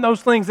calling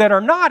those things that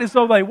are not as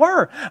though they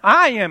were.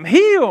 I am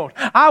healed.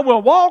 I will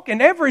walk,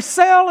 and every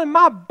cell in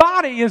my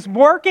body is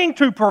working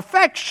to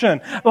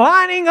perfection,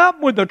 lining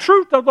up with the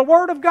truth of the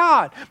Word of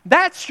God.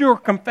 That's your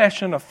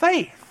confession of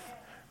faith,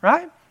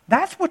 right?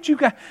 That's what you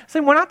got. See,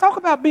 when I talk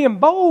about being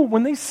bold,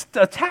 when these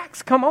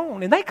attacks come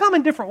on, and they come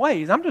in different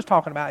ways, I'm just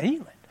talking about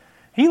healing.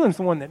 Healing's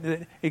the one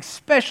that,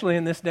 especially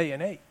in this day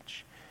and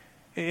age,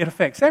 It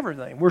affects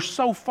everything. We're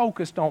so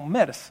focused on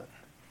medicine.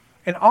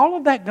 And all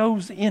of that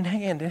goes in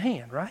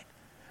hand, right?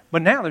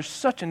 But now there's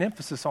such an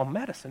emphasis on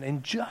medicine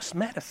and just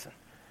medicine.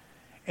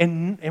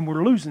 And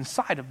we're losing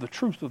sight of the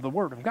truth of the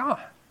Word of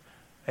God.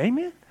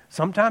 Amen?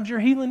 Sometimes your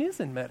healing is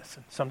in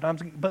medicine.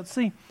 But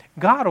see,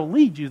 God will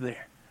lead you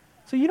there.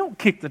 So you don't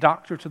kick the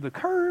doctor to the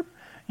curb.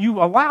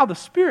 You allow the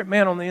spirit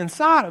man on the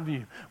inside of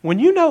you. When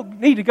you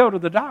need to go to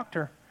the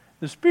doctor,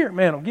 the spirit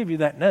man will give you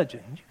that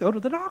nudging. You go to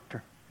the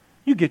doctor.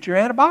 You get your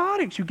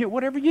antibiotics. You get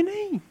whatever you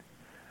need.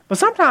 But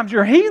sometimes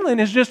your healing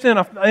is just in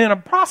a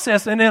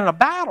process and in a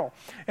battle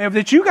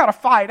that you got to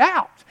fight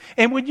out.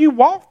 And when you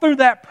walk through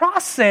that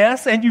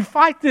process and you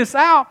fight this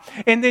out,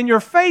 and then your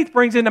faith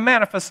brings into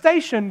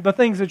manifestation the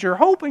things that you're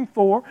hoping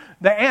for,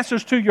 the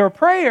answers to your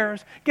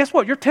prayers, guess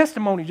what? Your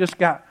testimony just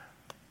got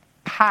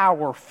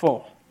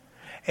powerful.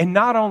 And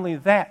not only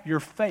that, your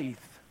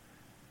faith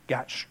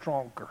got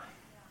stronger.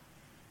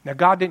 Now,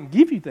 God didn't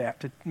give you that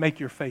to make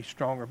your faith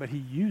stronger, but He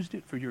used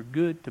it for your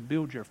good to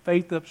build your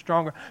faith up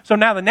stronger. So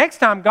now the next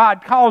time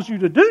God calls you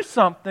to do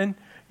something,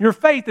 your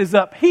faith is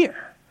up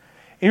here.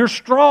 And you're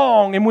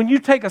strong, and when you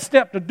take a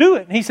step to do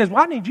it, and He says,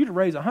 well, I need you to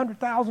raise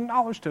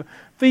 $100,000 to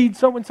feed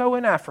so-and-so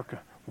in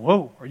Africa.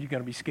 Whoa, are you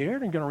going to be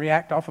scared and going to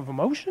react off of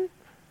emotion?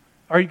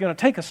 Or are you going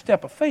to take a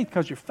step of faith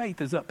because your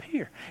faith is up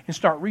here and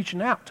start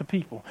reaching out to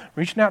people,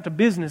 reaching out to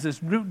businesses,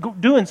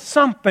 doing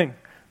something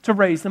to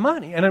raise the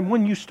money? And then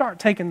when you start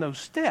taking those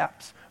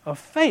steps of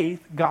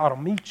faith, God will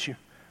meet you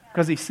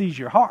because He sees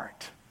your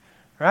heart.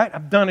 Right?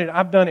 I've done it.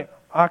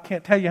 I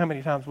can't tell you how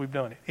many times we've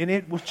done it. And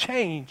it will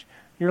change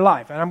your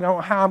life. And I don't know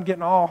how I'm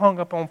getting all hung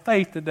up on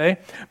faith today,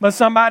 but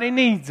somebody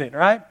needs it,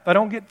 right? If I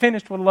don't get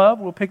finished with love,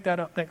 we'll pick that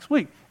up next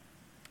week.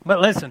 But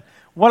listen,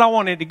 what I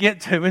wanted to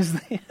get to is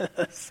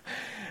this.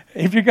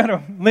 If you're going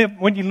to live,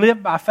 when you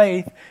live by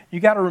faith, you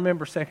got to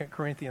remember 2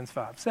 Corinthians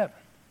 5:7.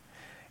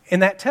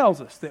 And that tells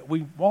us that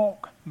we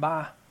walk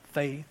by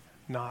faith,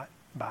 not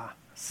by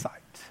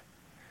sight.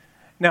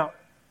 Now,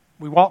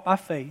 we walk by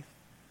faith,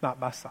 not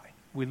by sight.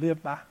 We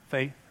live by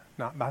faith,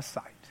 not by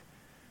sight.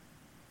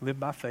 Live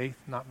by faith,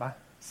 not by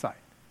sight.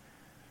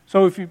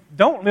 So if you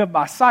don't live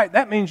by sight,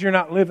 that means you're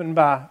not living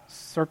by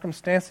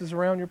circumstances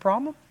around your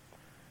problem.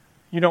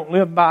 You don't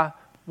live by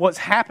what's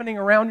happening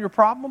around your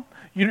problem.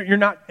 You're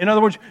not, in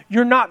other words,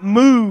 you're not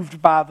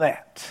moved by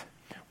that.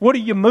 What are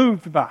you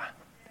moved by?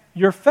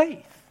 Your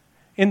faith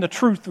in the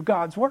truth of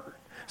God's Word.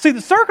 See,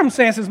 the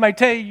circumstances may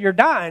tell you you're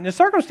dying. The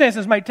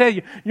circumstances may tell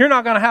you you're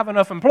not going to have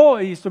enough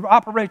employees to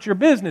operate your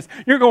business.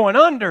 You're going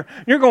under.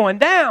 You're going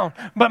down.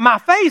 But my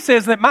faith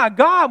says that my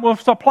God will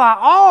supply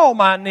all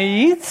my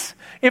needs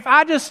if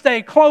I just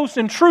stay close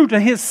and true to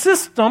His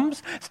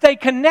systems, stay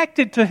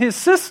connected to His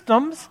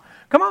systems.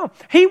 Come on.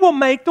 He will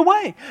make the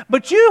way.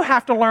 But you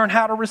have to learn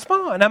how to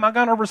respond. Am I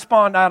going to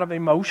respond out of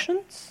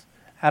emotions,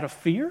 out of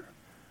fear,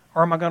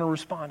 or am I going to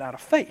respond out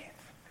of faith?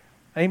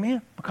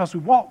 Amen? Because we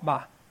walk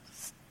by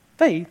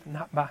faith,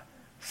 not by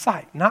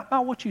sight, not by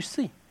what you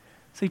see.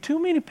 See, too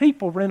many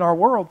people in our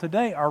world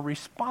today are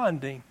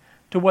responding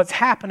to what's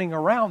happening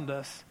around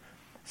us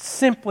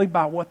simply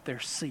by what they're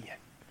seeing.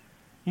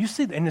 You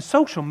see, and the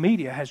social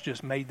media has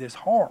just made this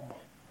horrible.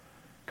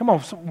 Come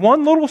on, so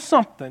one little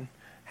something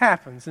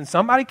happens and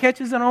somebody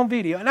catches it on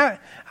video. And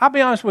I'll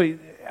be honest with you,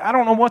 I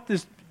don't know what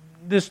this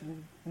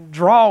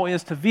draw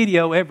is to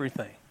video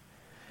everything.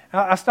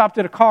 I stopped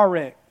at a car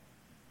wreck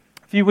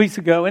a few weeks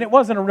ago, and it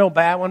wasn't a real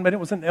bad one, but it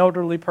was an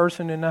elderly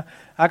person, and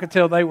I could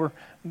tell they were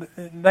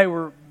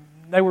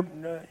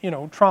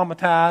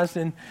traumatized,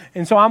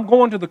 and so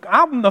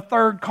I'm the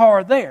third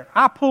car there.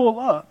 I pull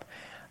up.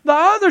 The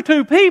other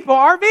two people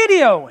are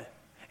videoing,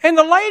 and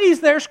the lady's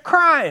there's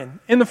crying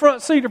in the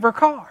front seat of her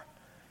car.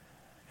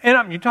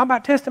 And you're talking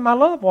about testing my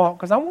love walk,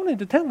 because I wanted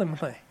to tell them a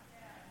thing.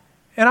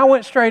 And I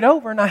went straight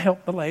over, and I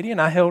helped the lady,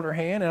 and I held her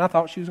hand, and I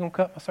thought she was going to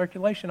cut my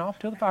circulation off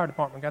till the fire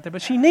department got there.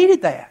 But she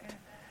needed that.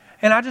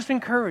 And I just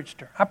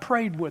encouraged her. I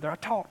prayed with her. I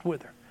talked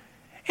with her.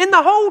 And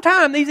the whole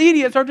time, these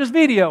idiots are just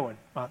videoing.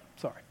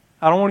 Sorry.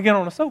 I don't want to get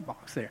on a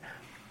soapbox there.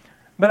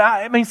 But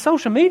I mean,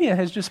 social media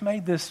has just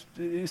made this,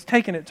 it's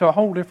taken it to a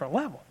whole different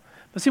level.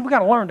 But see, we've got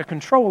to learn to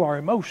control our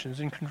emotions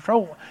and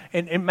control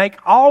and make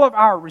all of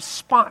our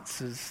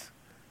responses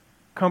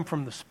come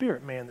from the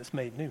spirit man that's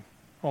made new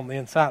on the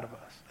inside of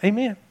us.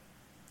 Amen.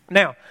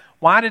 Now,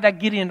 why did I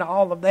get into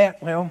all of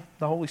that? Well,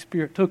 the Holy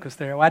Spirit took us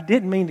there. Well, I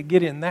didn't mean to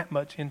get in that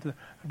much into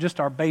just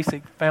our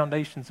basic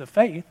foundations of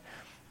faith,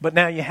 but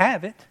now you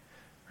have it,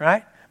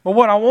 right? But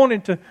what I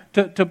wanted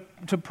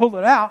to pull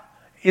it out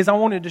is I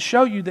wanted to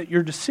show you that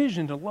your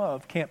decision to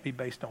love can't be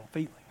based on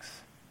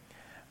feelings.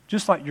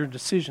 Just like your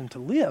decision to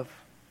live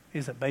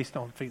isn't based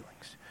on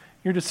feelings.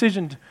 Your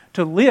decision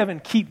to live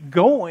and keep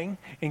going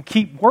and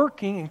keep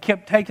working and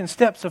keep taking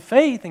steps of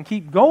faith and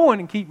keep going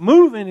and keep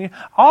moving,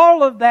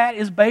 all of that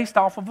is based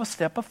off of a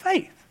step of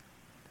faith,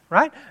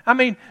 right? I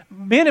mean,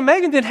 Ben and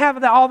Megan didn't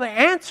have all the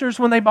answers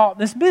when they bought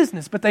this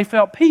business, but they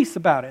felt peace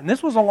about it. And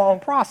this was a long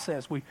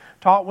process. We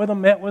talked with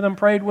them, met with them,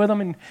 prayed with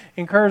them, and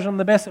encouraged them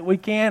the best that we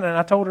can. And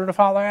I told her to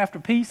follow after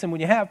peace. And when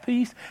you have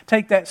peace,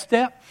 take that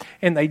step.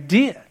 And they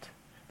did.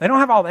 They don't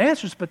have all the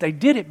answers, but they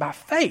did it by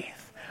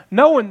faith,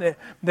 knowing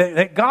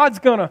that God's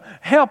going to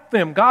help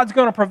them. God's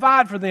going to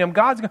provide for them.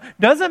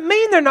 Doesn't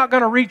mean they're not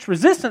going to reach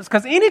resistance,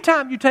 because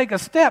anytime you take a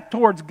step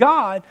towards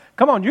God,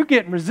 come on, you're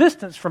getting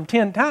resistance from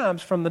 10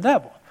 times from the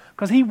devil,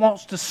 because he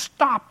wants to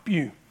stop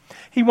you.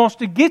 He wants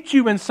to get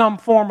you in some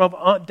form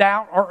of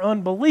doubt or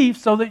unbelief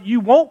so that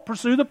you won't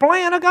pursue the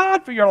plan of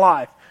God for your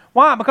life.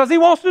 Why? Because he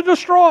wants to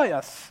destroy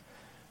us.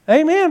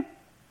 Amen?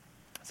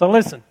 So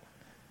listen,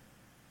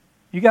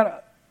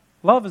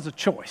 love is a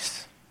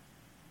choice,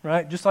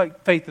 right? Just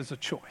like faith is a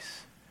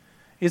choice.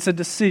 It's a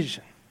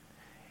decision.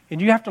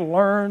 And you have to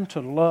learn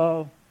to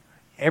love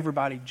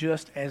everybody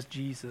just as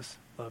Jesus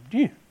loved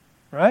you,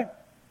 right?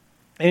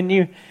 And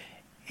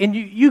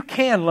you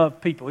can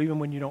love people even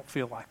when you don't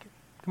feel like it.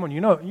 Come on,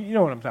 you know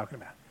what I'm talking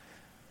about.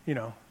 You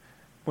know,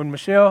 when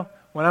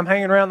I'm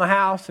hanging around the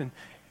house and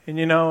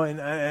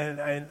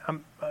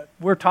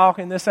we're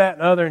talking this, that,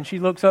 and other, and she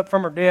looks up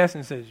from her desk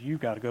and says, "You've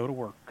got to go to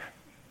work."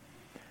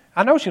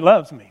 I know she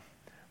loves me,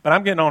 but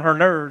I'm getting on her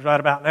nerves right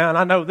about now, and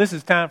I know this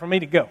is time for me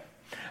to go.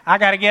 I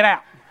got to get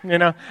out. You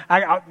know,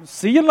 I'll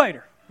see you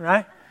later,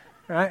 right?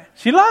 Right?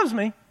 She loves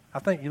me. I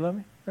think you love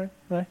me,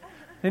 right?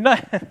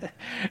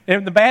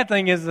 And the bad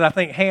thing is I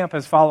think Hamp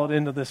has followed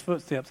into this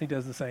footsteps. He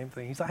does the same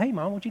thing. He's like, "Hey,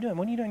 Mom, what you doing?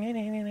 What are you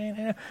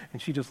doing?"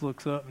 And she just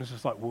looks up and it's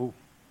just like, "Whoa,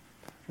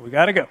 we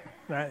got to go."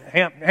 Right?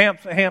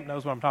 Hamp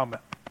knows what I'm talking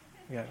about.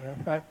 Yeah,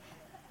 right?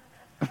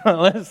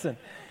 Listen,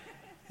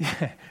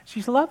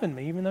 she's loving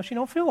me even though she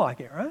don't feel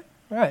like it, right?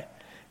 Right.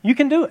 You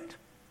can do it,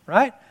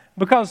 right?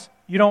 Because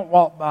you don't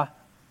walk by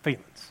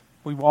feelings.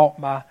 We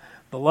walk by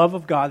the love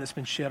of God that's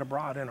been shed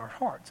abroad in our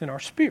hearts, in our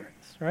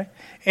spirits, right?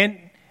 And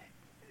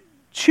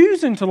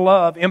choosing to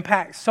love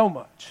impacts so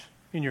much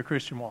in your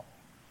Christian walk.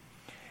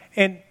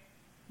 And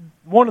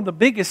one of the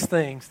biggest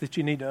things that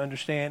you need to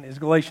understand is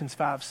Galatians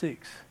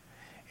 5:6.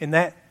 And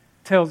that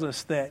tells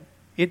us that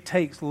it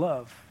takes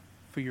love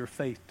for your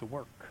faith to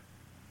work.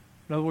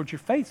 In other words, your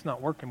faith's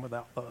not working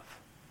without love.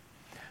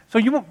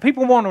 So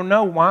people want to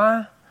know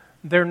why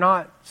they're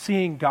not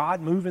seeing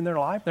God move in their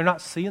life. They're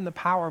not seeing the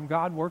power of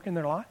God work in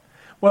their life.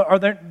 Well,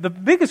 the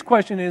biggest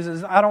question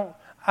is I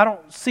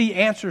don't see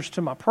answers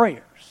to my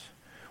prayers.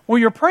 Well,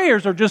 your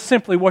prayers are just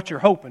simply what you're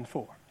hoping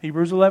for.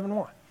 Hebrews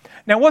 11:1.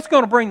 Now, what's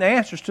going to bring the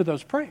answers to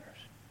those prayers?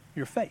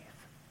 Your faith.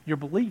 You're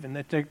believing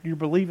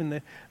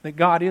that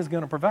God is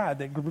going to provide,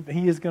 that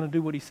He is going to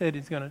do what He said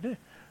He's going to do,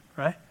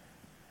 right?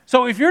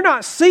 So if you're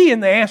not seeing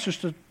the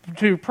answers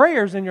to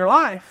prayers in your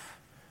life,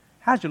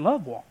 how's your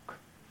love walk?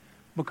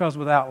 Because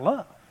without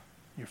love,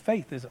 your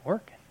faith isn't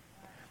working.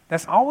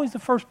 That's always the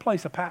first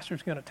place a pastor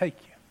is going to take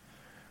you.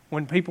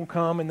 When people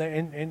come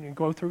and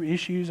go through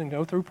issues and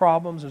go through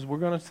problems, is we're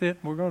going to sit,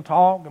 we're going to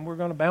talk, and we're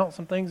going to bounce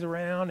some things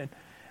around. And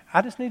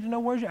I just need to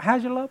know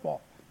how's your love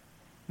walk?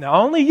 Now,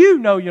 only you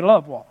know your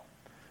love walk.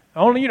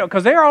 Only you know,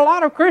 because there are a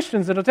lot of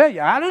Christians that'll tell you,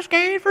 "I just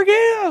can't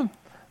forgive.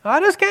 I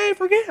just can't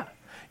forgive."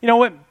 You know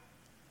what?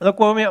 Look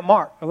with me at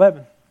Mark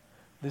 11.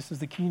 This is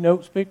the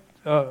keynote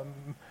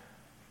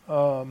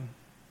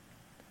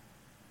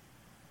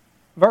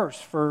verse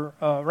for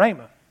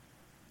Rhema.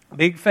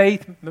 Big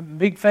faith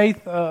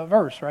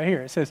verse right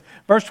here. It says,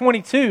 verse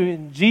 22,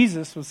 and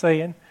Jesus was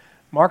saying,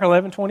 Mark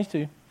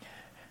 11:22.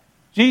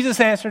 Jesus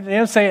answered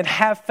them, saying,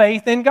 "Have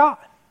faith in God.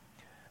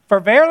 For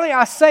verily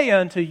I say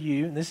unto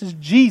you," and this is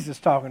Jesus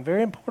talking,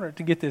 very important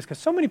to get this, because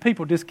so many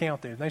people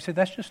discount this. They say,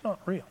 that's just not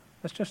real.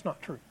 That's just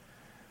not true.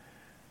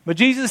 But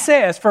Jesus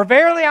says, "For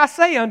verily I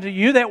say unto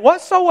you, that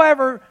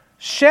whosoever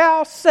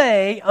shall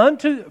say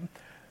unto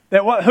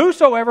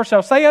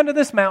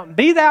this mountain,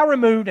 Be thou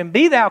removed, and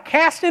be thou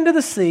cast into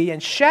the sea,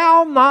 and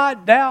shall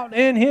not doubt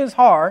in his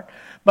heart,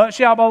 but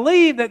shall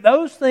believe that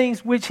those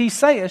things which he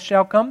saith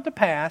shall come to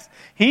pass,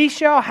 he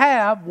shall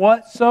have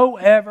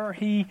whatsoever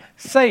he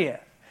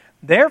saith.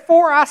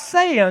 Therefore I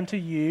say unto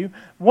you,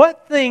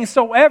 what things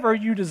soever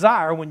you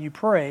desire when you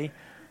pray,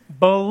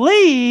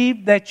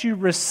 believe that you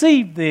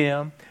receive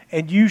them,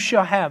 and you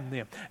shall have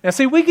them." Now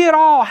see, we get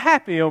all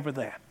happy over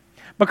that.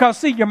 Because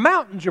see, your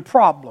mountain's your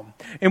problem.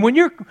 And when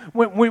you're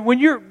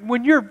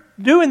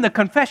doing the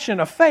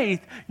confession of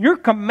faith, you're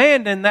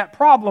commanding that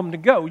problem to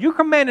go. You're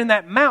commanding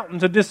that mountain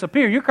to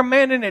disappear. You're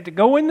commanding it to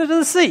go into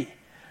the sea.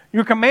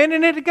 You're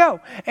commanding it to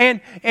go.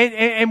 And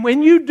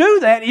when you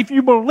do that, if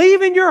you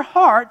believe in your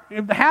heart,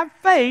 have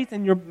faith,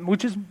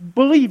 which is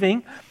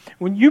believing,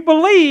 when you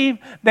believe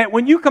that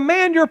when you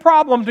command your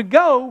problem to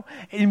go,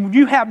 and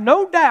you have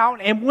no doubt,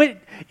 and when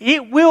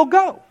it will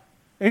go.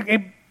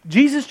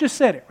 Jesus just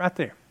said it right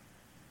there.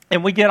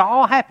 And we get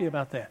all happy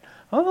about that.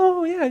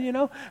 Oh, yeah,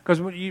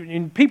 because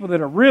people that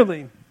are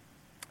really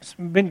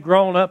been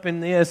grown up in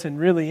this and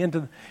really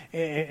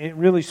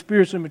really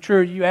spiritually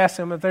mature, you ask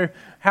them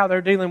how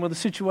they're dealing with the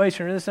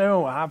situation, and they say,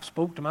 "Oh, I've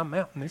spoke to my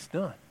mountain. It's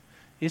done.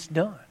 It's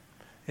done.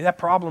 That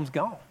problem's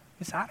gone.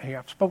 It's out of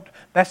here.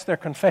 That's their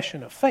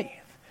confession of faith.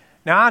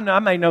 Now, I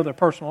may know their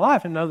personal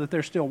life and know that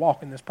they're still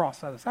walking this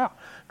process out,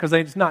 because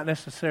it's not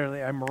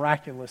necessarily a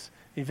miraculous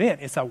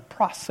event. It's a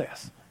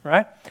process,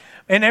 right?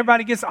 And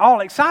everybody gets all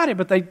excited,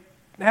 but they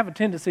have a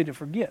tendency to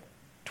forget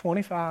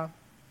 25,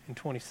 in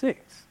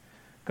 26.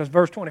 Because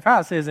verse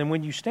 25 says, and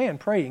when you stand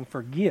praying,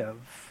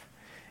 forgive.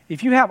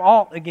 If you have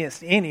aught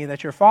against any,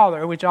 that your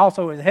Father, which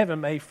also in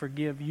heaven, may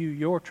forgive you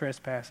your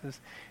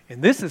trespasses.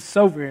 And this is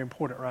so very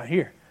important right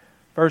here.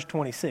 Verse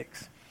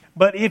 26.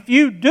 But if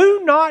you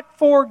do not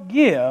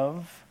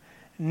forgive,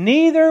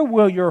 neither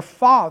will your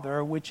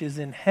Father, which is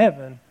in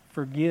heaven,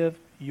 forgive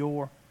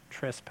your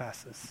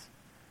trespasses.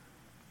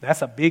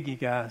 That's a biggie,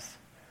 guys.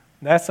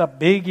 That's a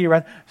biggie,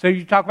 right? So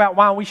you talk about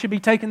why we should be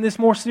taking this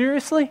more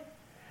seriously?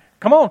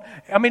 Come on.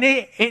 I mean,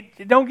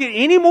 it don't get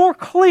any more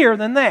clear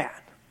than that.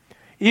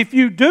 If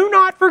you do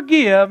not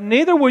forgive,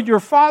 neither will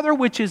your Father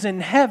which is in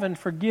heaven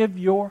forgive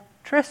your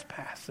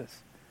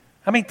trespasses.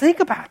 I mean, think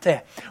about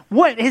that.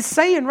 What it's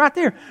saying right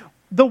there,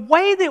 the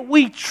way that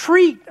we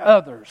treat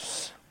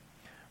others,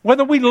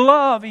 whether we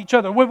love each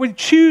other, whether we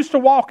choose to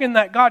walk in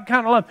that God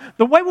kind of love,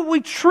 the way that we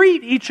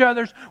treat each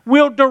other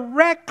will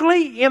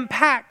directly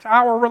impact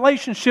our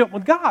relationship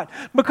with God.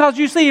 Because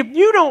you see, if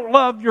you don't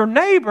love your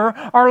neighbor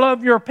or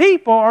love your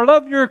people or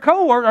love your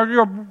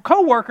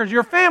coworkers,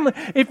 your family,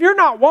 if you're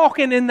not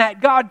walking in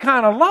that God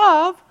kind of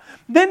love,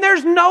 then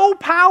there's no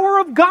power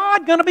of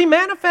God going to be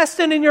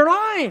manifested in your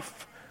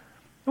life.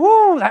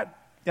 Ooh,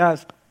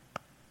 guys,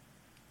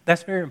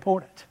 that's very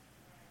important.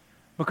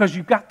 Because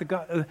you've got the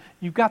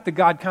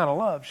God kind of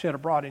love shed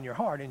abroad in your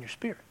heart, in your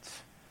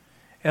spirits.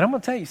 And I'm going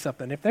to tell you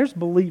something. If there's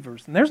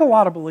believers, and there's a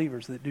lot of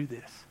believers that do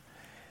this.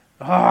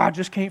 Oh, I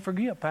just can't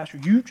forgive, Pastor.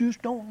 You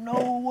just don't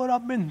know what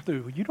I've been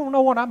through. You don't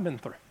know what I've been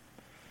through.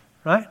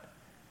 Right?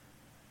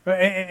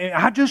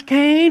 I just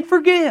can't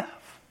forgive.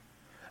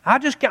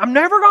 I'm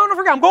never going to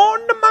forgive. I'm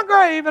going to my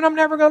grave and I'm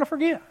never going to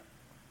forgive.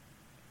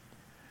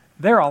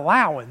 They're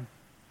allowing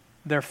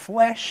their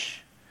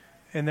flesh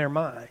and their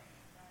mind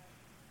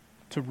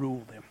to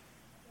rule them.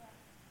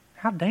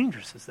 How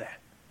dangerous is that?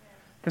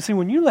 Because see,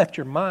 when you left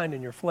your mind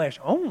and your flesh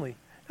only,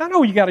 I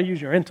know you got to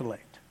use your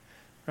intellect,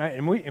 right?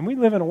 And we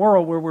live in a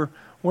world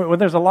where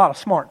there's a lot of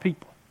smart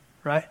people,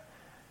 right?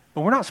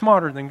 But we're not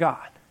smarter than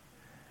God,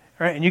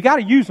 right? And you got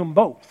to use them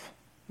both,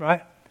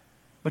 right?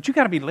 But you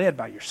got to be led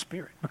by your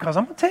spirit. Because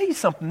I'm going to tell you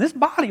something. This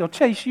body will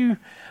chase you.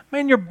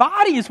 Man, your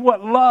body is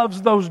what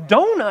loves those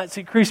donuts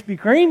at Krispy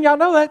Kreme. Y'all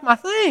know that's my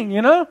thing,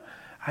 you know?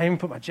 I even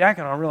put my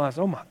jacket on and realized,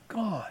 oh my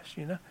gosh,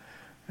 you know?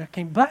 I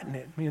can't button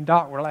it. Me and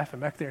Doc were laughing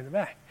back there in the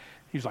back.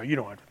 He was like, you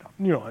don't have to, Doc.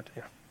 You don't have to.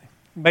 You know.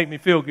 Make me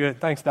feel good.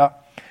 Thanks,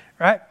 Doc.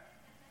 Right?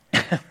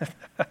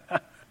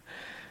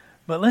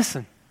 But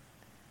listen,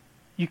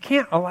 you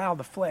can't allow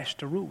the flesh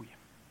to rule you.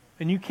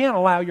 And you can't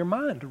allow your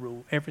mind to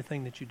rule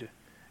everything that you do.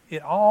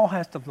 It all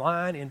has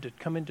to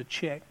come into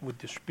check with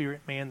the spirit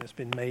man that's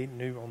been made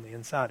new on the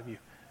inside of you.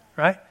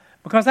 Right?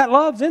 Because that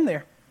love's in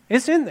there.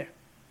 It's in there.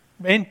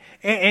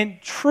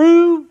 And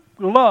true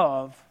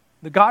love,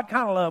 the God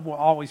kind of love, will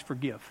always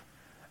forgive.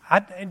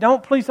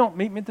 Please don't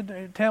meet me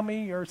to tell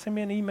me or send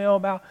me an email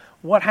about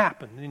what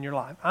happened in your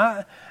life.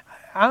 I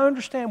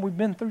understand we've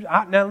been through.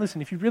 Now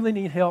listen, if you really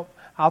need help,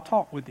 I'll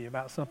talk with you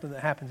about something that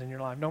happens in your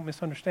life. Don't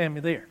misunderstand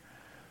me there.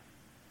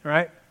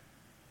 Right?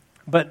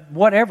 But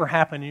whatever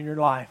happened in your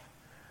life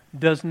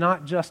does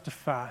not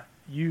justify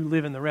you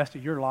living the rest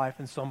of your life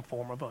in some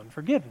form of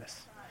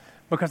unforgiveness.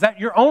 Because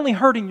you're only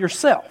hurting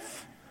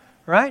yourself.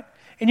 Right?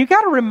 And you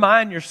got to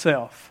remind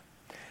yourself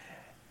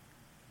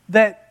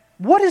that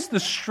what is the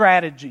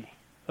strategy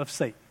of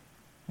Satan?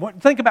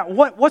 Think about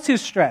what's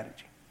his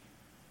strategy?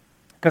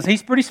 Because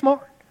he's pretty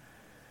smart.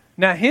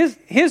 Now his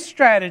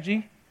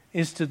strategy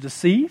is to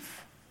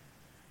deceive,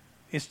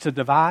 is to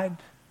divide,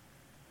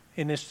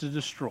 and is to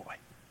destroy.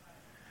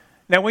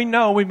 Now we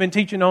know we've been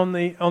teaching on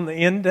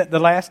the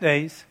last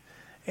days,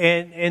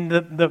 and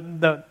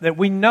that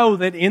we know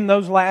that in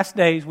those last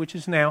days, which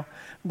is now,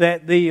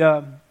 that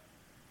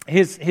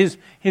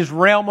his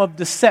realm of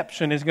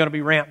deception is going to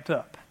be ramped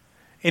up.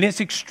 And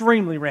it's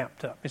extremely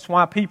ramped up. It's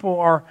why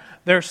people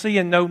they're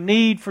seeing no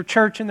need for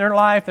church in their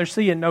life. They're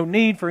seeing no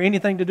need for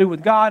anything to do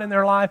with God in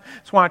their life.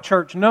 It's why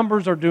church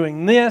numbers are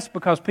doing this,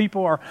 because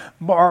people are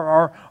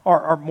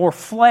more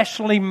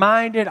fleshly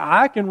minded.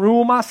 I can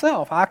rule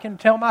myself. I can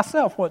tell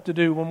myself what to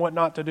do and what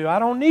not to do. I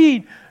don't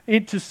need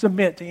it to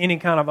submit to any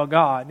kind of a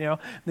God. You know,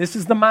 this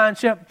is the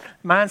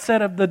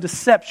mindset of the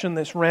deception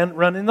that's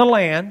running the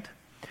land,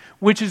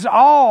 which is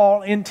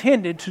all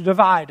intended to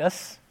divide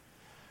us.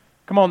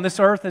 Come on, this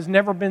earth has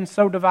never been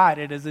so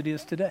divided as it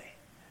is today,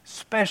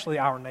 especially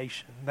our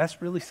nation.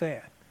 That's really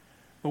sad.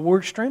 But we're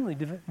extremely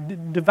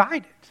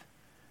divided.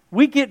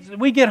 We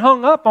get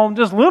hung up on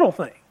just little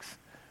things,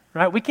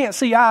 right? We can't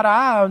see eye to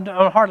eye on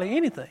hardly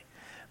anything.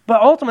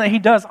 But ultimately, he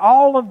does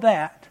all of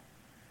that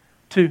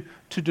to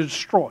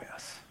destroy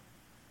us,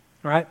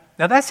 right?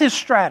 Now, that's his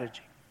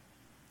strategy.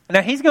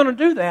 Now, he's going to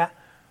do that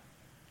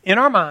in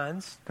our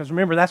minds, because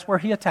remember, that's where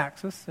he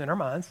attacks us, in our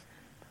minds,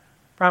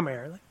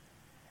 primarily.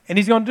 And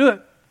he's going to do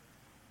it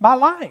by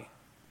lying.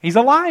 He's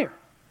a liar.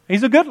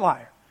 He's a good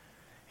liar.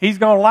 He's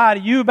going to lie to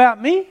you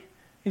about me.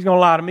 He's going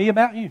to lie to me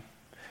about you.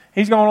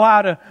 He's going to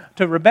lie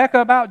to Rebecca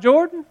about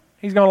Jordan.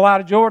 He's going to lie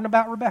to Jordan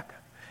about Rebecca.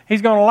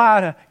 He's going to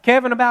lie to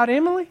Kevin about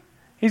Emily.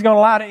 He's going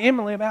to lie to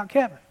Emily about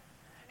Kevin.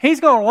 He's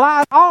going to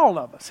lie to all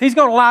of us. He's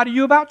going to lie to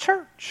you about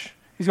church.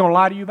 He's going to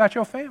lie to you about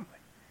your family.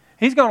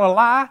 He's going to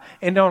lie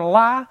and going to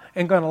lie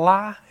and going to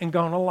lie and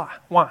going to lie.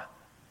 Why?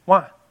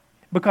 Why?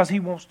 Because he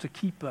wants to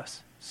keep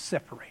us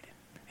separated.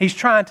 He's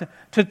trying to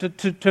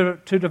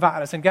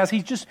divide us. And guys,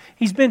 he's just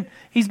been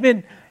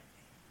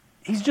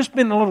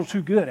a little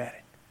too good at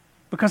it,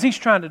 because he's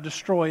trying to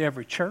destroy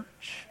every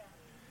church.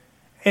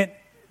 And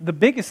the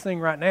biggest thing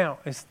right now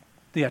is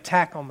the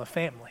attack on the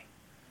family.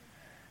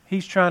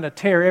 He's trying to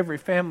tear every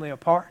family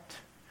apart.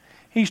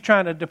 He's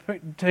trying to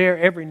tear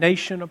every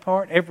nation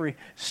apart, every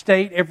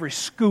state, every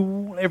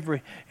school,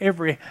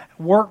 every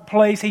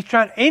workplace. He's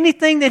trying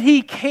anything that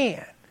he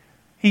can.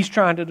 He's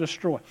trying to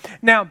destroy.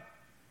 Now,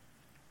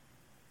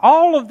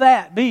 all of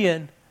that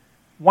being,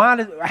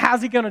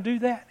 how's he going to do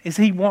that? Is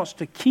he wants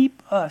to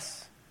keep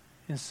us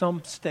in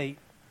some state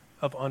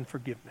of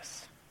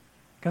unforgiveness.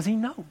 Because he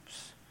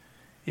knows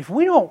if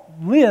we don't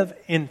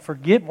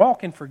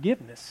walk in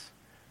forgiveness,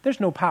 there's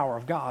no power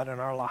of God in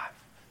our life.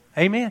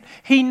 Amen?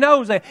 He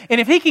knows that.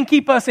 And if he can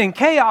keep us in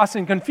chaos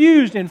and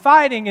confused and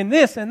fighting and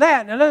this and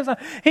that, and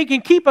he can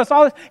keep us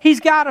all this,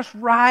 he's got us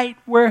right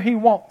where he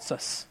wants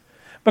us.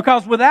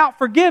 Because without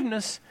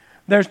forgiveness,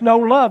 there's no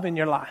love in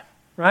your life,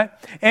 right?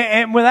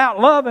 And without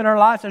love in our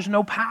life, there's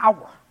no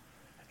power.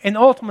 And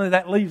ultimately,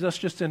 that leaves us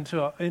just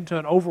into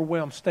an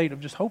overwhelmed state of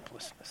just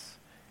hopelessness.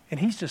 And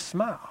he's just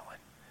smiling.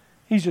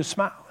 He's just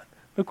smiling.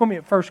 Look with me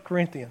at 1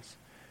 Corinthians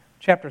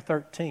chapter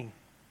 13.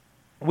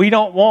 We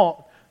don't want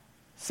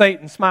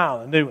Satan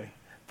smiling, do we?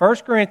 1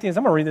 Corinthians,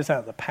 I'm going to read this out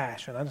of the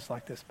Passion. I just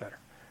like this better.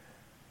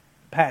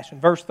 Passion,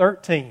 verse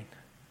 13.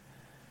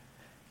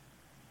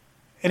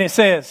 And it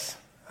says,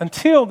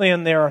 until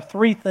then there are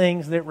three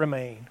things that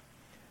remain: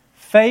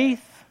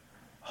 faith,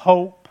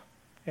 hope,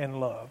 and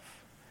love.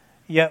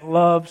 Yet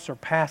love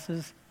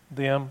surpasses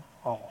them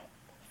all.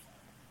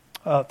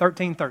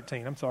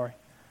 13:13, I'm sorry.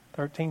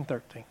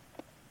 13:13.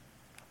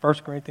 1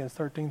 Corinthians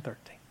 13:13.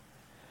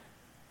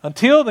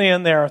 Until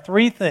then there are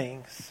three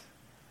things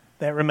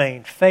that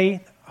remain: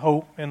 faith,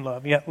 hope, and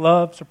love. Yet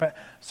love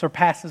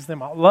surpasses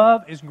them all.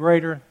 Love is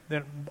greater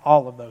than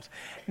all of those.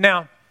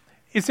 Now,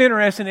 it's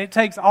interesting, it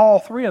takes all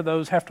three of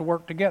those have to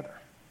work together.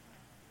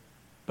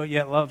 But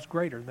yet love's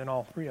greater than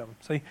all three of them.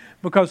 See,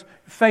 because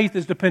faith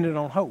is dependent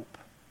on hope.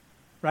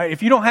 Right?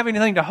 If you don't have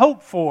anything to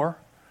hope for,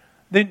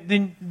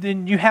 then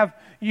you have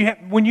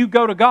when you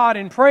go to God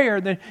in prayer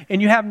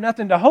and you have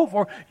nothing to hope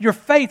for, your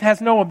faith has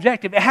no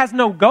objective. It has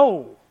no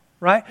goal.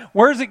 Right?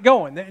 Where's it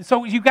going?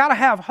 So you got to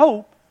have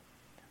hope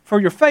for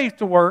your faith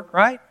to work,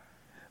 right?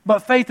 But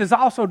faith is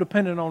also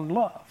dependent on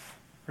love.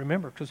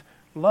 Remember, because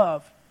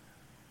love,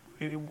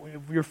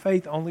 your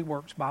faith only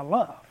works by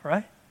love,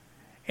 right?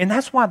 And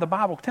that's why the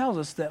Bible tells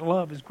us that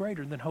love is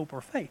greater than hope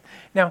or faith.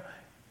 Now,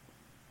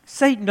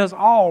 Satan does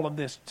all of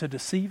this to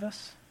deceive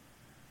us,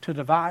 to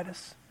divide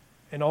us,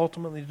 and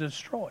ultimately to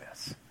destroy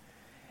us.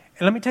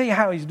 And let me tell you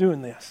how he's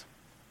doing this.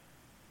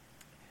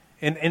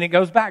 And it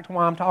goes back to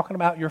why I'm talking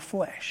about your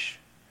flesh.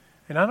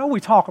 And I know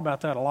we talk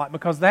about that a lot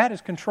because that is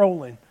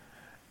controlling,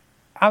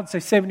 I would say,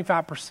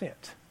 75%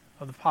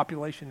 of the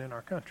population in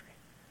our country.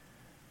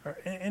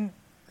 And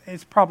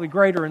it's probably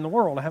greater in the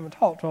world. I haven't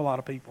talked to a lot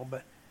of people.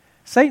 But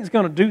Satan's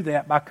going to do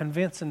that by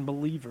convincing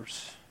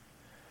believers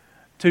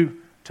to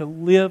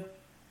live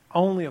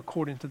only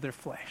according to their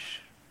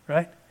flesh.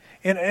 Right?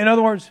 In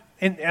other words,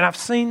 and I've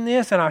seen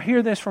this and I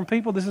hear this from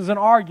people. This is an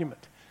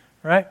argument.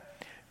 Right?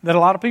 That a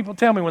lot of people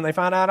tell me when they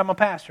find out I'm a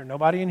pastor.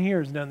 Nobody in here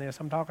has done this.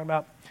 I'm talking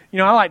about,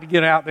 I like to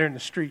get out there in the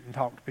street and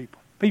talk to people.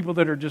 People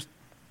that are just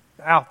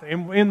out there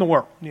in the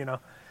world, And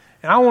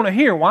I want to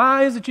hear,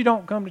 why is it you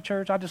don't come to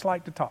church? I just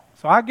like to talk.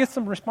 So I get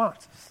some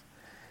responses.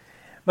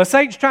 But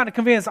Satan's trying to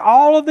convince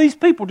all of these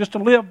people just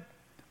to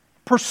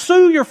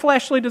pursue your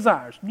fleshly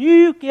desires.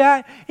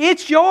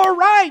 It's your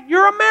right.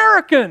 You're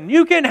American.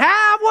 You can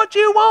have what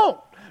you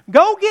want.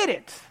 Go get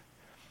it.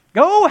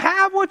 Go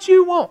have what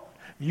you want.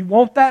 You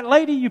want that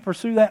lady, you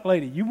pursue that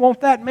lady. You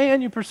want that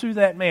man, you pursue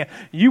that man.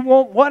 You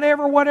want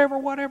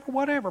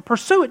whatever.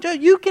 Pursue it.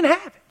 You can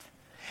have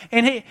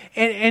it.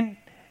 And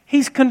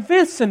he's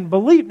convinced and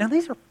believed. Now,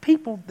 these are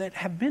people that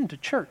have been to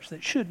church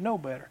that should know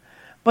better.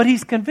 But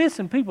he's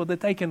convincing people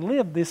that they can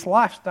live this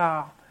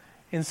lifestyle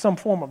in some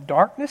form of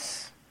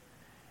darkness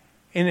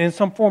and in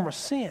some form of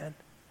sin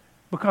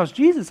because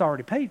Jesus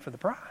already paid for the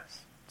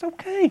price. It's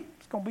okay.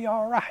 It's going to be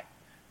all right.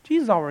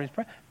 Jesus already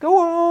paid. Go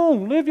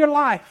on. Live your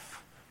life.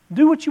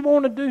 Do what you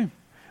want to do.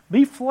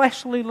 Be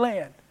fleshly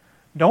led.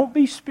 Don't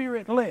be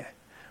spirit led.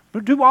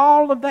 But do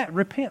all of that.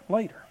 Repent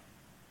later.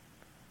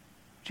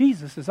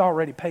 Jesus has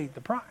already paid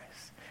the price.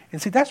 And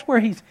see, that's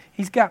where he's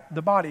got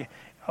the body,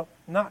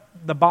 not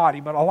the body,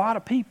 but a lot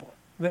of people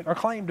that are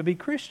claimed to be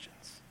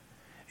Christians.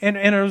 And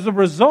as a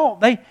result,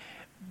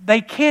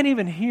 they can't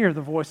even hear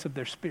the voice of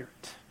their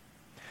spirit.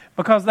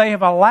 Because they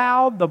have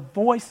allowed the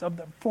voice of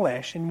the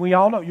flesh, and we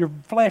all know your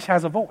flesh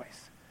has a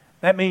voice.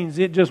 That means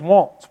it just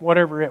wants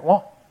whatever it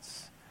wants.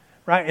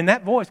 Right? And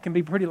that voice can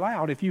be pretty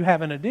loud if you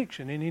have an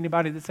addiction. And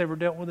anybody that's ever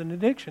dealt with an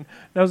addiction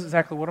knows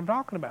exactly what I'm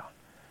talking about.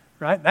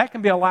 right? That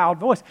can be a loud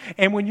voice.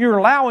 And when you're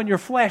allowing your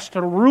flesh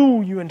to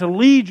rule you and to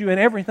lead you in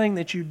everything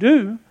that you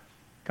do,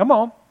 come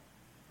on,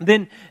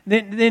 then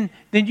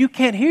you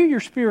can't hear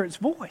your spirit's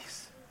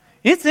voice.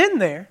 It's in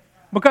there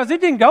because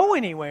it didn't go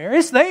anywhere.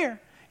 It's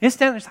there. It's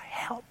down there. It's like,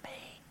 help me.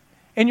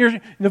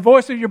 And the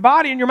voice of your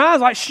body and your mind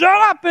is like,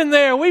 shut up in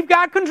there. We've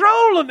got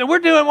control of it. We're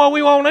doing what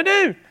we want to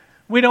do.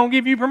 We don't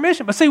give you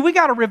permission. But see, we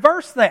got to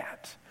reverse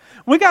that.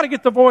 We got to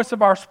get the voice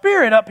of our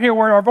spirit up here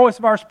where our voice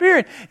of our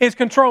spirit is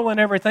controlling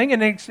everything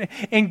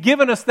and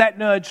giving us that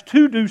nudge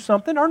to do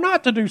something or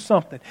not to do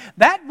something.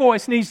 That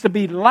voice needs to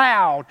be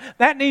loud.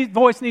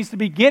 Voice needs to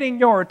be getting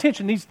your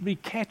attention, needs to be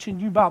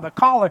catching you by the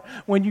collar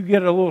when you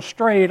get a little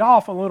strayed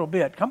off a little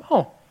bit. Come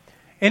on.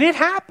 And it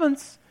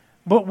happens,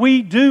 but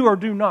we do or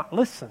do not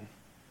listen.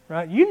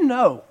 Right? You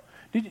know,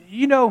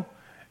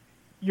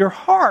 your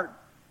heart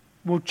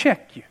will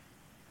check you.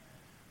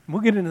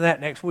 We'll get into that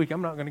next week.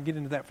 I'm not going to get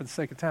into that for the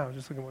sake of time. I'm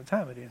just looking at what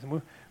time it is.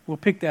 And we'll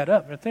pick that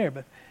up right there.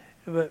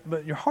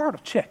 But your heart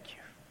will check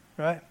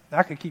you, right?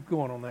 I could keep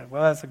going on that.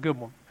 Well, that's a good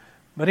one.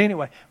 But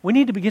anyway, we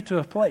need to get to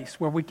a place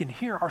where we can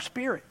hear our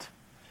spirit.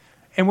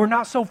 And we're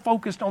not so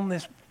focused on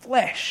this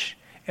flesh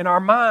and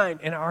our mind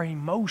and our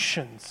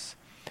emotions.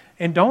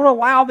 And don't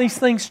allow these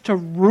things to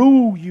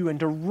rule you and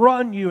to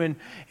run you. And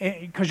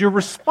because your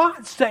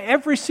response to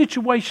every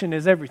situation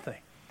is everything.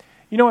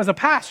 You know, as a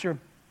pastor,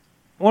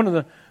 one of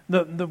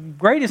the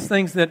greatest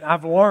things that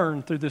I've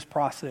learned through this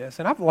process,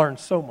 and I've learned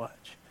so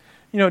much.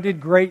 You know, did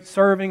great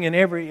serving in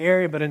every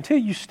area, but until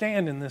you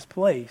stand in this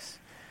place,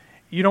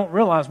 you don't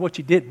realize what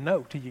you didn't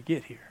know till you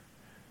get here,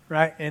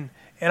 right? And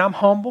I'm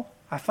humble.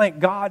 I thank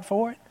God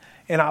for it.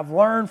 And I've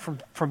learned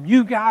from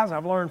you guys.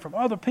 I've learned from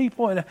other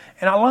people, and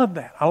I love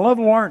that. I love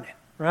learning,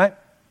 right?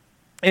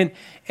 And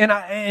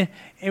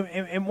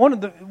one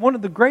of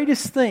the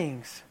greatest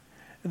things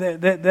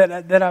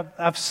that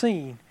I've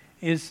seen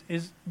is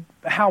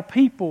how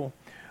people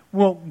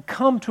will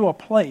come to a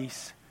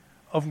place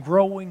of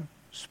growing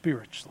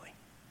spiritually,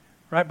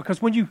 right?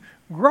 Because when you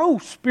grow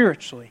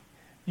spiritually,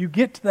 you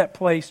get to that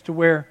place to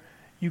where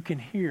you can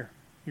hear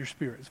your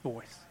spirit's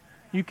voice.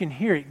 You can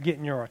hear it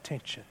getting your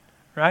attention,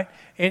 right?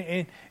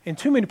 And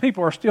too many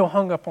people are still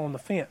hung up on the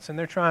fence, and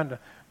they're trying to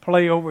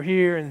play over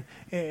here and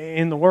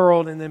in the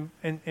world, and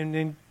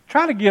then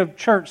try to give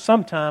church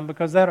some time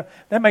because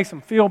that makes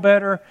them feel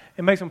better.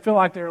 It makes them feel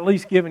like they're at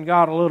least giving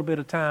God a little bit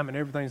of time and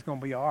everything's going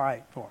to be all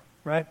right for them,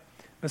 right?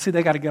 But see,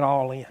 they got to get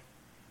all in.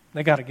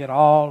 They got to get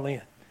all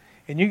in.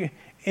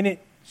 And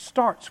it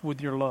starts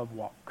with your love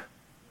walk.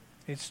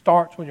 It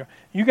starts with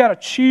you got to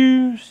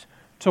choose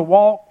to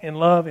walk in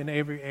love in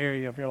every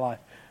area of your life.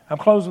 I'm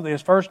closing with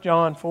this. 1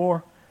 John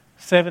 4,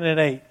 7 and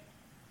 8. It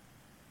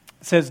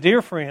says,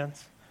 dear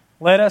friends,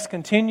 let us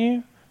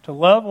continue to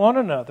love one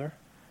another,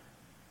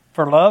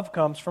 for love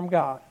comes from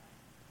God.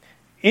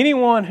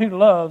 Anyone who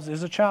loves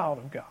is a child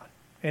of God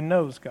and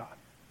knows God.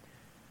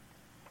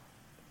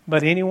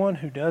 But anyone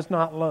who does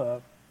not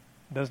love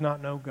does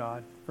not know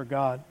God, for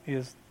God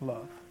is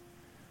love.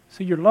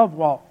 See, your love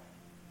walk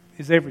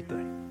is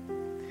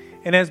everything.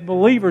 And as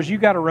believers, you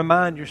got to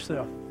remind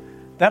yourself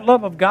that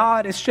love of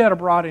God is shed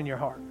abroad in your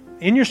heart,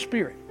 in your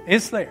spirit.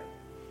 It's there.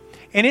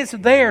 And it's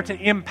there to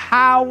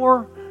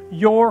empower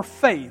your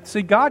faith.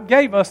 See, God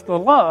gave us the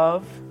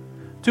love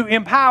to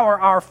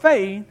empower our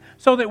faith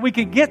so that we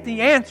could get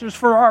the answers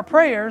for our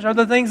prayers or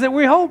the things that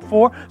we hope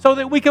for so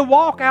that we can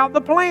walk out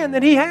the plan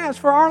that He has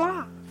for our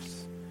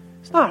lives.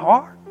 It's not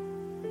hard.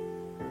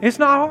 It's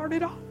not hard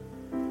at all.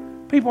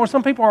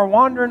 Some people are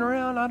wandering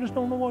around. I just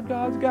don't know what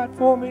God's got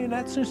for me, and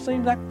that just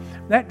seems like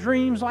that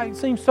dream's like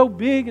seems so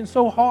big and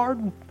so hard.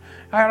 And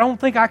I don't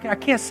think I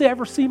can't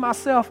ever see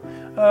myself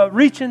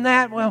reaching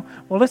that. Well,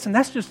 listen,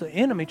 that's just the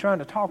enemy trying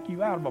to talk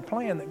you out of a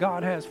plan that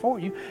God has for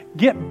you.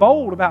 Get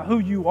bold about who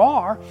you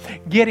are.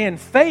 Get in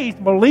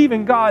faith, believe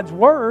in God's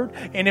word,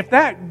 and if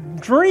that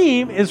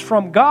dream is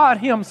from God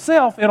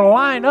Himself, it'll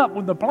line up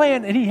with the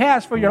plan that He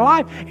has for your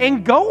life,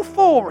 and go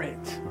for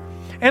it.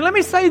 And let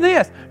me say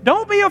this,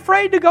 don't be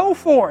afraid to go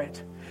for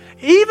it.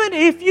 Even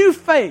if you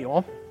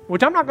fail,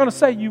 which I'm not going to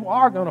say you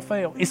are going to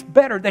fail, it's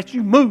better that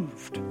you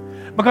moved.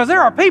 Because there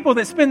are people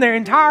that spend their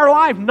entire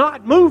life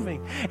not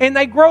moving. And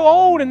they grow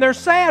old and they're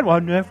sad. Well, I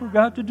never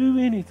got to do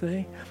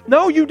anything.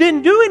 No, you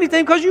didn't do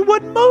anything because you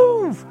wouldn't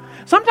move.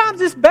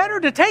 Sometimes it's better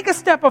to take a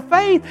step of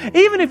faith,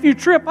 even if you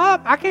trip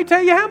up. I can't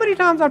tell you how many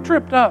times I've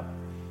tripped up.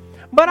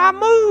 But I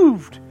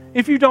moved.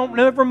 If you don't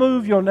never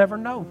move, you'll never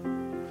know.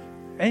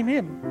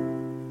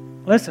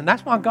 Amen. Listen,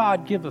 that's why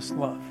God gives us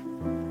love,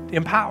 to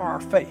empower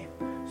our faith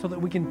so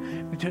that we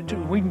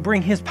can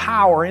bring His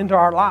power into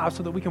our lives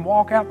so that we can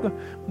walk out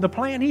the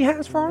plan He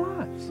has for our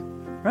lives,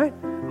 right?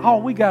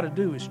 All we got to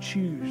do is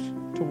choose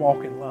to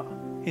walk in love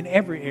in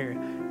every area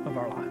of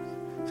our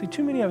lives. See,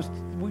 too many of us,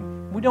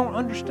 we don't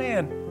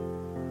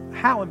understand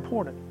how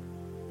important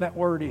that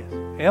word is,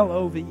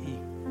 L-O-V-E.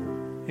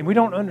 And we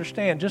don't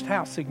understand just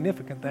how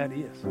significant that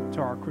is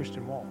to our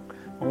Christian walk.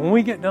 But when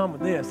we get done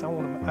with this,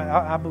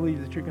 I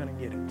believe that you're going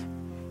to get it.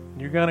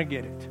 You're going to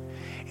get it.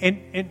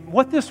 And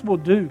what this will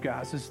do,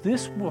 guys, is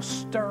this will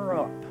stir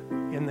up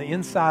in the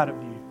inside of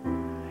you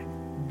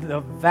the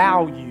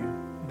value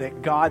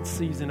that God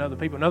sees in other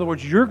people. In other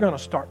words, you're going to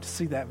start to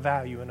see that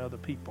value in other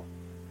people,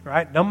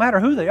 right? No matter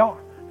who they are,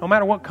 no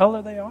matter what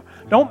color they are,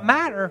 don't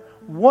matter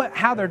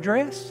how they're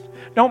dressed,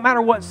 don't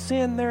matter what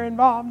sin they're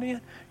involved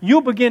in.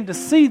 You'll begin to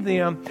see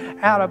them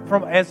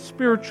as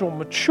spiritual,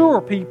 mature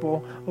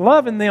people,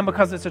 loving them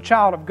because it's a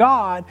child of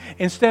God,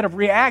 instead of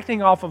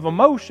reacting off of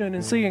emotion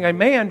and seeing a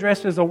man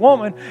dressed as a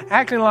woman,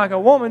 acting like a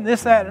woman,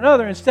 this, that, and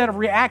another. Instead of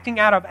reacting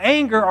out of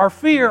anger or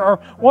fear or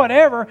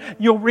whatever,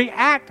 you'll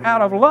react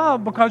out of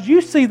love because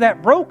you see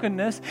that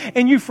brokenness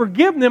and you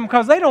forgive them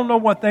because they don't know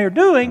what they're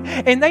doing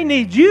and they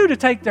need you to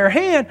take their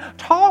hand,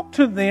 talk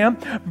to them,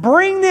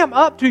 bring them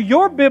up to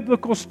your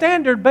biblical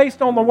standard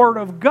based on the Word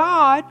of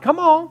God. Come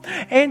on.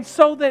 And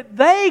so that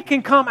they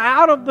can come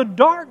out of the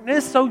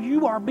darkness, so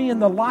you are being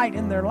the light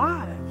in their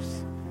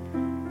lives.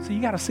 So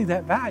you got to see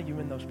that value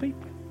in those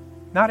people.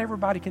 Not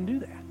everybody can do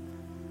that,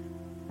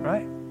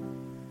 right?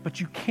 But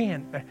you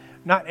can.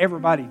 Not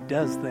everybody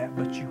does that,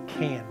 but you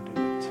can do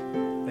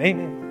it.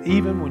 Amen.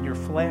 Even when your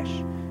flesh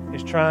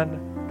is trying to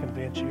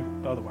convince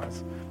you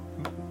otherwise.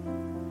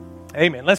 Amen. Let's